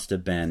 There must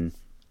have been...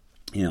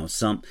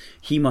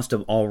 he must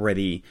have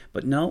already...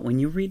 But no, when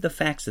you read the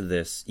facts of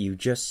this, you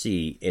just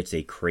see it's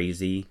a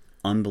crazy,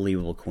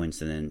 unbelievable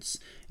coincidence.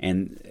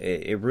 And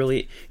it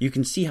really... You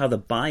can see how the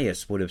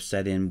bias would have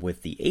set in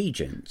with the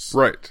agents.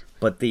 Right.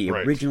 But the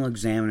original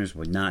examiners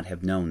would not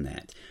have known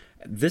that.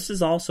 This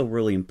is also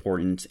really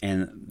important,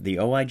 and the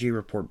OIG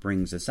report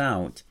brings this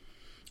out.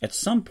 At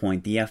some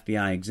point, the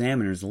FBI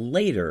examiners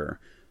later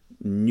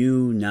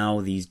knew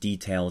now these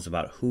details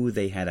about who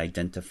they had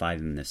identified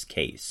in this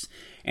case.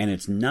 And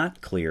it's not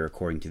clear,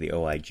 according to the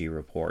OIG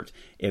report,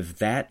 if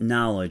that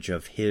knowledge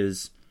of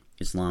his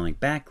Islamic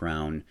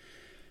background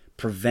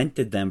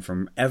prevented them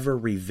from ever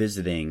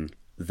revisiting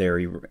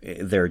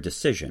their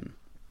decision.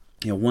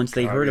 Once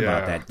they heard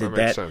about that,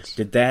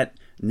 did that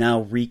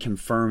now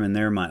reconfirm in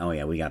their mind, oh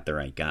yeah, we got the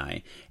right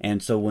guy?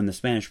 And so when the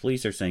Spanish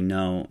police are saying,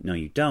 no,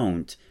 you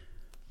don't,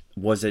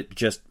 was it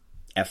just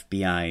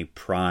FBI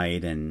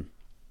pride and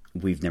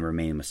we've never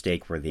made a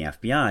mistake for the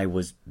FBI?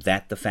 Was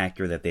that the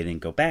factor that they didn't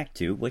go back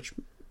to, which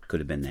could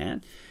have been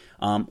that?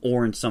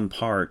 Or in some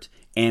part,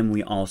 and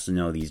we also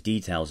know these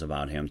details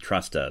about him,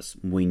 trust us,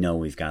 we know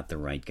we've got the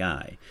right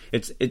guy.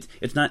 It's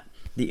not,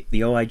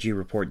 the OIG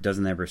report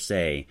doesn't ever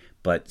say,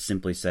 but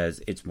simply says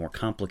it's more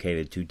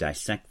complicated to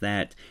dissect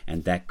that,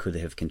 and that could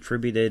have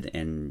contributed,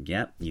 and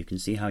yep, you can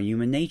see how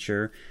human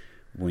nature,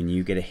 when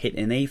you get a hit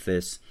in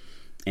APHIS,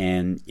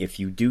 and if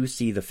you do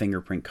see the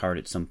fingerprint card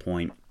at some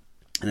point,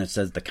 and it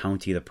says the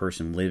county the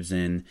person lives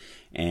in,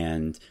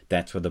 and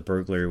that's where the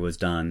burglary was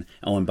done.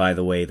 Oh, and by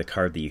the way, the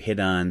card that you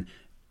hit on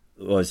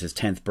was his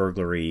 10th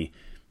burglary.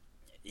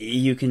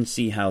 You can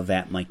see how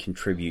that might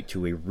contribute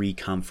to a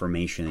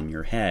reconfirmation in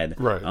your head.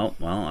 Right. Oh,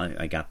 well,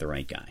 I got the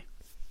right guy.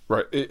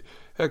 Right.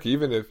 Heck,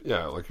 even if,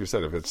 like you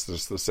said, if it's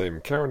just the same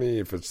county,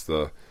 if it's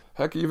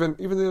even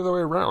the other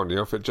way around,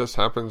 if it just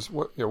happens,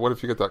 what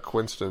if you get that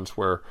coincidence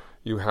where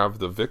you have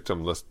the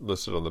victim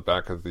listed on the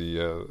back of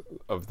the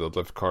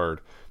lift card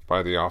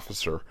by the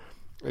officer,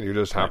 and you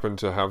just happen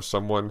to have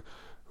someone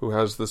who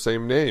has the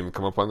same name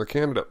come up on the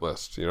candidate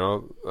list,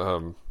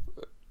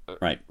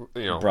 right.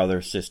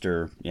 Brother,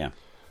 sister, yeah.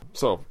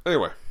 So,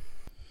 anyway.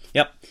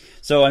 Yep.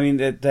 So, I mean,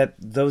 that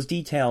those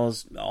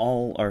details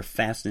all are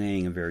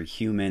fascinating and very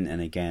human,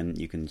 and again,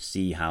 you can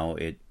see how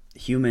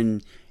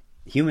human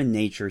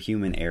nature,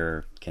 human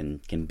error can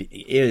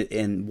be,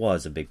 and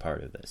was a big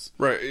part of this.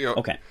 Right.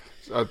 Okay.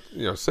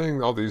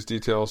 Saying all these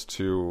details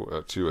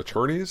to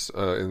attorneys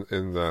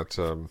in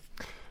that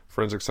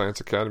Forensic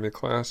Science Academy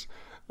class,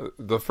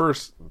 the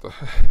first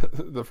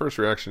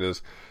reaction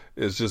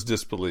is just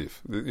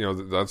disbelief.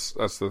 That's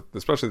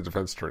especially the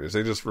defense attorneys.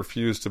 They just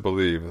refuse to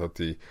believe that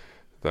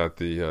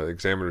the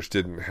examiners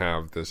didn't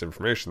have this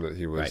information that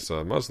he was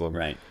Muslim.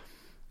 Right.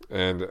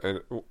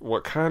 And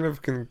what kind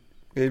of can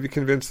maybe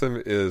convince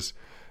them is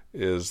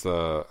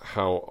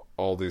how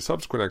all the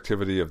subsequent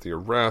activity of the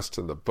arrest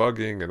and the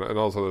bugging and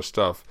all this other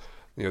stuff,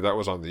 that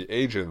was on the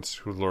agents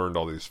who learned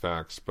all these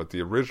facts, but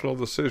the original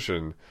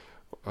decision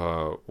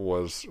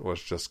was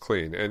just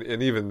clean.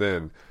 And even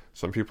then,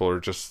 some people are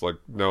just like,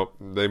 nope,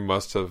 they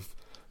must have,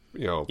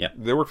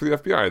 they work for the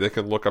FBI, they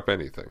can look up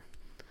anything.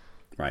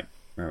 Right.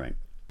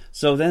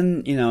 So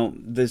then,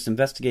 this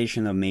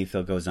investigation of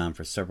Mayfield goes on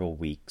for several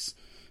weeks.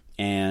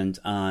 And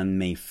on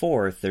May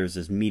 4th, there's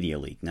this media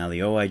leak. Now,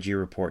 the OIG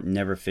report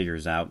never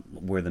figures out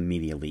where the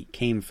media leak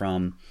came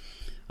from,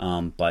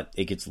 but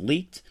it gets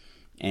leaked,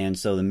 and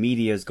so the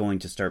media is going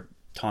to start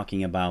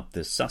talking about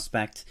the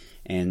suspect,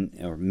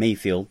 or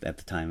Mayfield at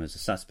the time was a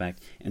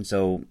suspect, and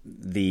so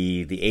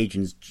the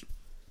agents,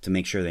 to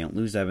make sure they don't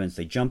lose evidence,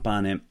 they jump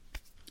on it.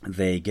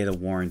 They get a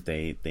warrant,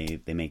 they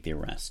make the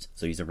arrest.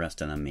 So he's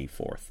arrested on May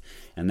 4th.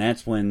 And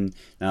that's when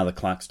now the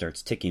clock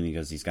starts ticking,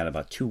 because he's got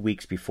about 2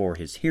 weeks before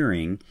his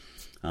hearing.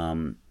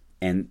 And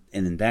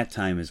in that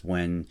time is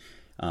when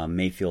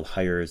Mayfield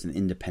hires an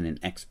independent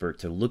expert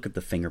to look at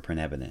the fingerprint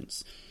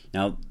evidence.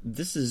 Now,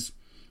 this is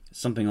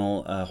something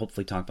I'll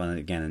hopefully talk about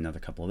again in another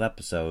couple of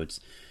episodes.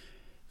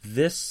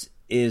 This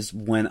is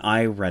when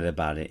I read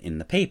about it in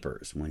the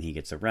papers, when he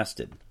gets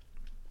arrested.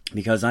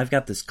 Because I've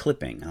got this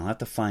clipping, I'll have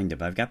to find it,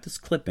 but I've got this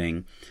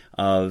clipping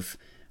of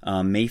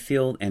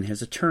Mayfield and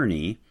his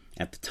attorney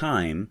at the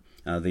time.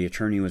 The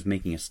attorney was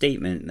making a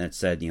statement that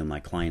said, my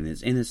client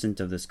is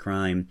innocent of this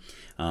crime.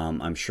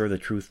 I'm sure the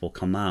truth will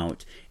come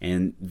out.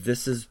 And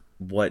this is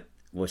what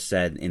was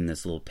said in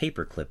this little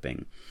paper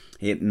clipping.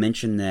 It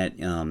mentioned that,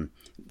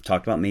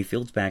 talked about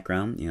Mayfield's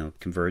background,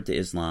 converted to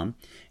Islam,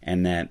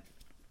 and that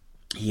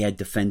he had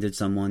defended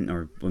someone,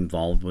 or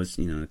involved was,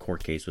 in a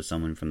court case with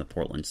someone from the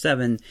Portland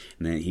Seven,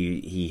 and that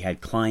he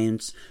had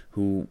clients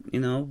who,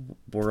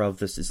 were of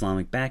this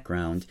Islamic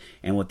background.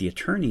 And what the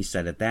attorney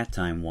said at that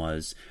time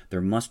was,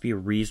 there must be a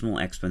reasonable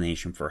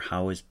explanation for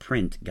how his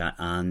print got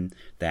on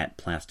that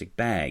plastic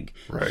bag.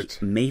 Right.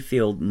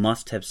 Mayfield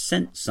must have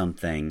sent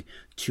something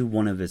to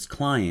one of his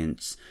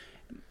clients,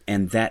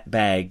 and that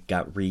bag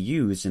got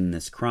reused in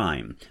this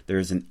crime.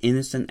 There's an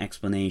innocent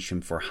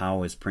explanation for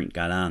how his print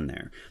got on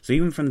there. So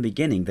even from the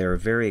beginning, they were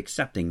very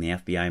accepting. The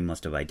FBI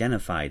must have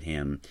identified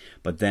him,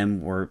 but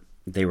then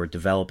they were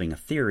developing a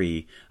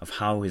theory of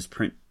how his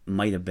print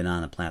might have been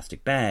on a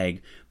plastic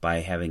bag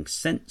by having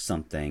sent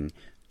something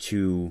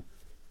to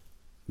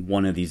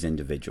one of these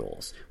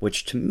individuals.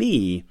 Which, to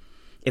me,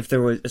 if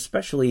there was,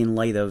 especially in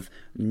light of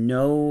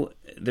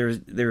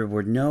there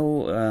were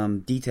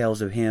no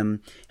details of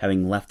him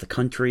having left the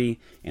country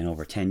in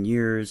over 10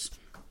 years,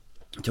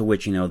 to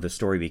which, the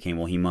story became,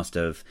 well, he must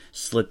have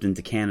slipped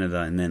into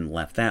Canada and then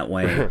left that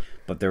way.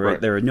 But there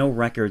were no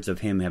records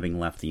of him having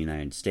left the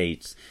United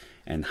States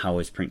and how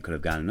his print could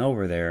have gotten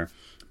over there.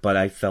 But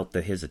I felt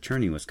that his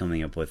attorney was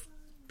coming up with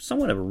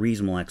somewhat of a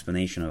reasonable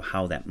explanation of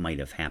how that might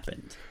have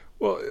happened.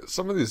 Well,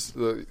 some of these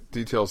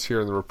details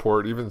here in the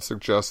report even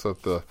suggest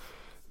that the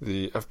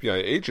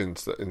FBI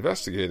agents that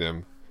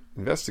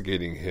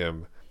investigating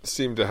him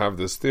seemed to have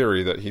this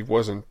theory that he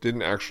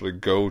didn't actually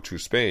go to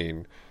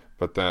Spain,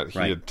 but that he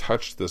had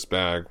touched this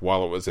bag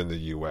while it was in the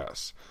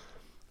U.S.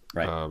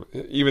 Right.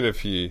 Even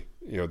if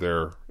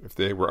if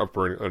they were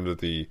operating under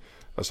the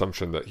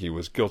assumption that he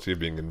was guilty of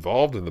being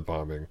involved in the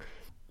bombing,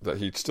 that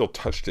he'd still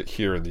touched it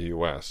here in the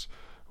U.S.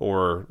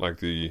 Or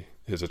like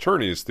his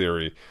attorney's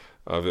theory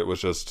of it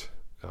was just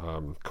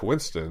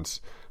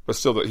coincidence, but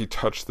still that he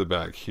touched the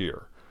bag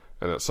here.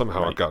 And that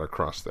somehow it got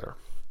across there.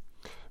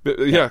 But,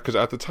 because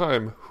at the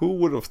time, who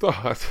would have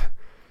thought,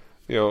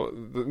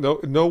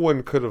 no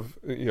one could have,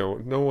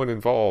 no one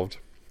involved,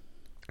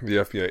 the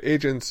FBI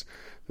agents,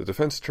 the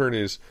defense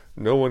attorneys,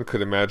 no one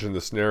could imagine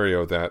the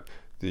scenario that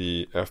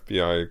the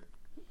FBI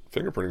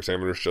fingerprint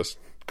examiners just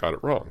got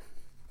it wrong.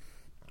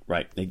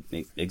 Right,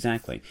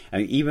 exactly. I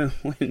mean, even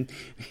when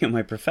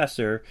my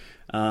professor,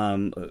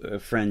 a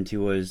friend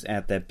who was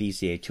at that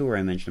BCA tour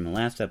I mentioned in the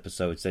last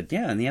episode, said,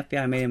 "Yeah, and the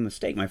FBI made a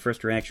mistake." My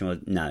first reaction was,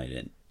 "No, they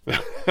didn't."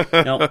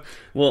 No,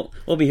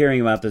 we'll be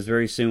hearing about this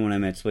very soon when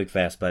I'm at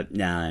SWIGFest. But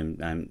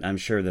I'm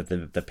sure that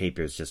the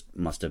papers just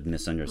must have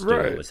misunderstood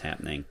what was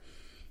happening.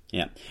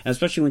 Yeah, and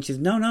especially when she's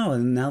no,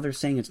 and now they're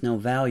saying it's no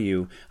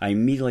value. I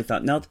immediately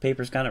thought, no, the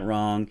papers got it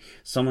wrong.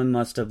 Someone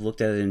must have looked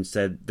at it and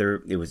said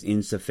it was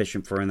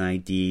insufficient for an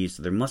ID,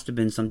 so there must have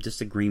been some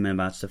disagreement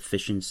about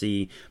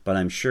sufficiency, but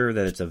I'm sure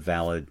that it's a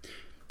valid...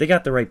 They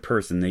got the right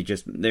person.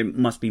 They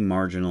must be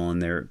marginal,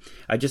 and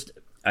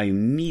I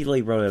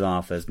immediately wrote it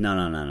off as,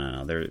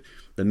 no.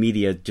 The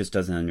media just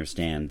doesn't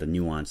understand the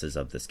nuances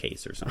of this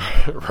case or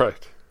something.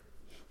 Right.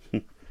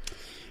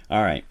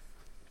 All right.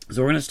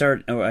 So we're going to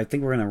start, I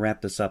think we're going to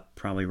wrap this up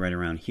probably right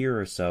around here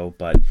or so,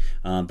 but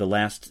the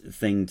last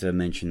thing to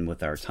mention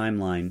with our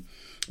timeline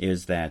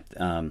is that,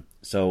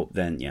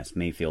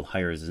 Mayfield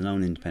hires his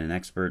own independent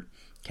expert,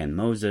 Ken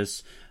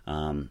Moses,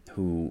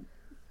 who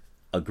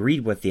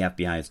agreed with the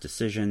FBI's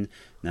decision.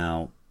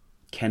 Now,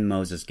 Ken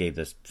Moses gave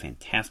this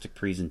fantastic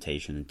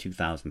presentation in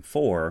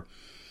 2004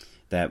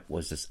 that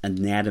was this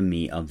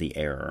anatomy of the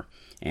error,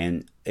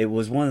 and it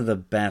was one of the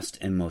best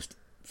and most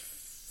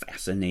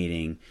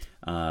fascinating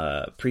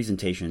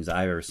presentations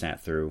I've ever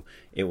sat through.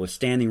 It was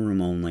standing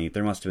room only.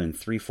 There must have been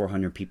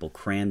 300-400 people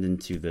crammed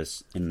into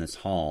this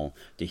hall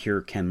to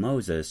hear Ken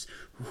Moses,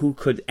 who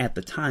could at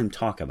the time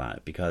talk about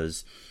it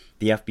because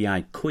the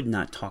FBI could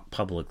not talk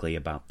publicly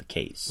about the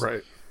case.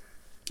 Right.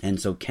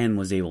 And so Ken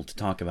was able to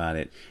talk about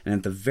it. And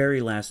at the very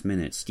last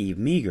minute, Steve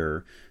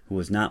Meagher, who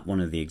was not one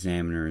of the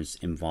examiners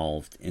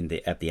involved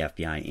at the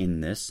FBI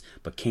in this,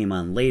 but came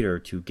on later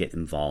to get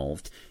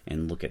involved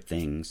and look at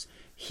things,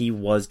 he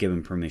was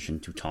given permission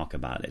to talk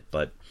about it.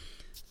 But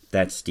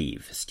that's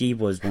Steve.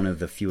 Steve was one of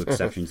the few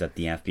exceptions at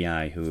the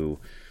FBI who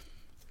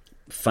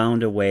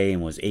found a way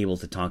and was able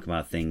to talk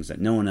about things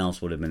that no one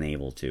else would have been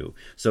able to.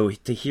 So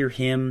to hear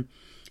him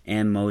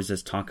and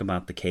Moses talk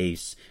about the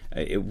case,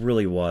 it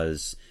really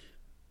was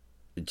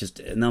just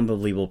an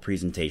unbelievable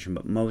presentation.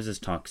 But Moses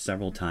talked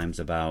several times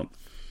about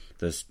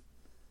this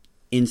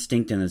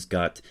instinct in his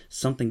gut.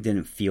 Something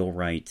didn't feel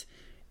right.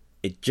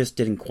 It just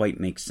didn't quite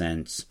make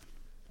sense.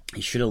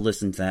 He should have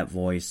listened to that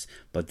voice,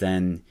 but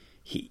then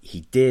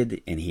he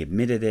did, and he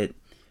admitted it.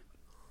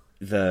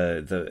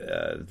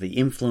 The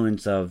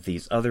influence of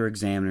these other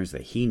examiners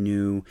that he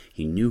knew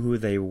who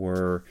they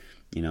were.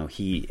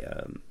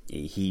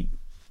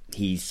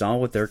 He saw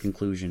what their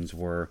conclusions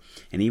were,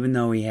 and even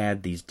though he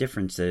had these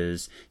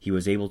differences, he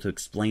was able to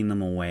explain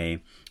them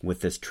away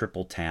with this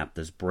triple tap,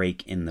 this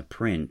break in the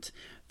print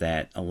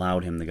that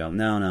allowed him to go,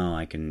 no,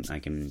 I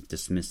can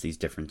dismiss these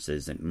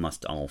differences. It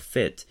must all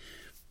fit.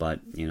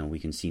 But we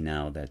can see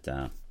now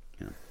that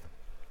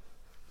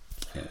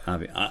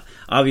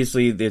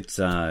obviously it's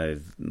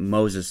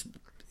Moses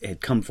had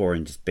come forward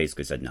and just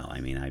basically said, no,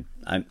 I mean,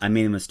 I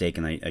made a mistake,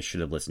 and I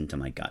should have listened to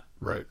my gut.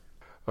 Right.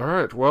 All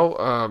right.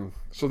 Well,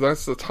 so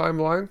that's the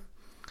timeline,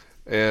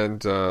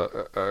 and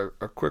a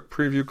quick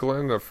preview,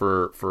 Glenn,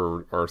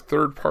 for our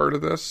third part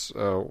of this.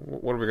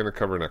 What are we going to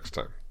cover next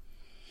time?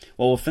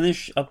 Well, we'll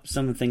finish up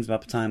some of the things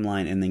about the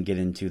timeline and then get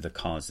into the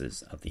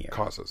causes of the error.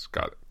 Causes.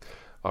 Got it.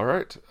 All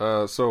right.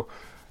 So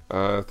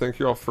thank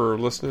you all for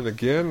listening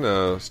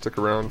again. Stick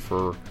around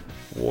for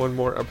one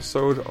more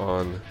episode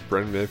on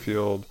Brendan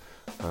Mayfield,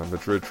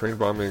 Madrid train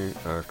bombing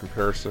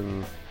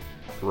comparison,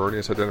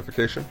 erroneous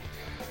identification.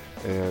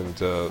 And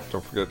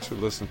don't forget to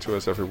listen to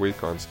us every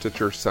week on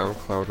Stitcher,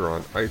 SoundCloud, or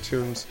on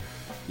iTunes.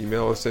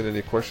 Email us in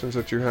any questions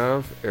that you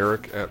have,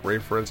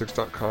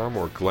 Eric@RayForensics.com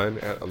or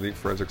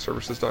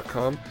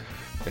Glenn@EliteForensicServices.com.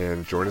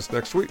 And join us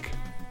next week.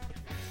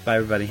 Bye,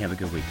 everybody. Have a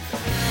good week.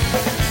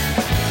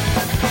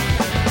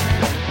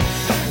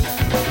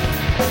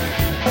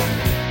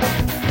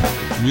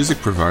 Music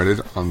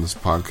provided on this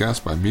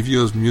podcast by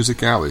Mevio's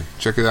Music Alley.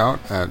 Check it out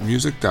at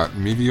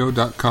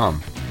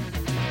music.mevio.com.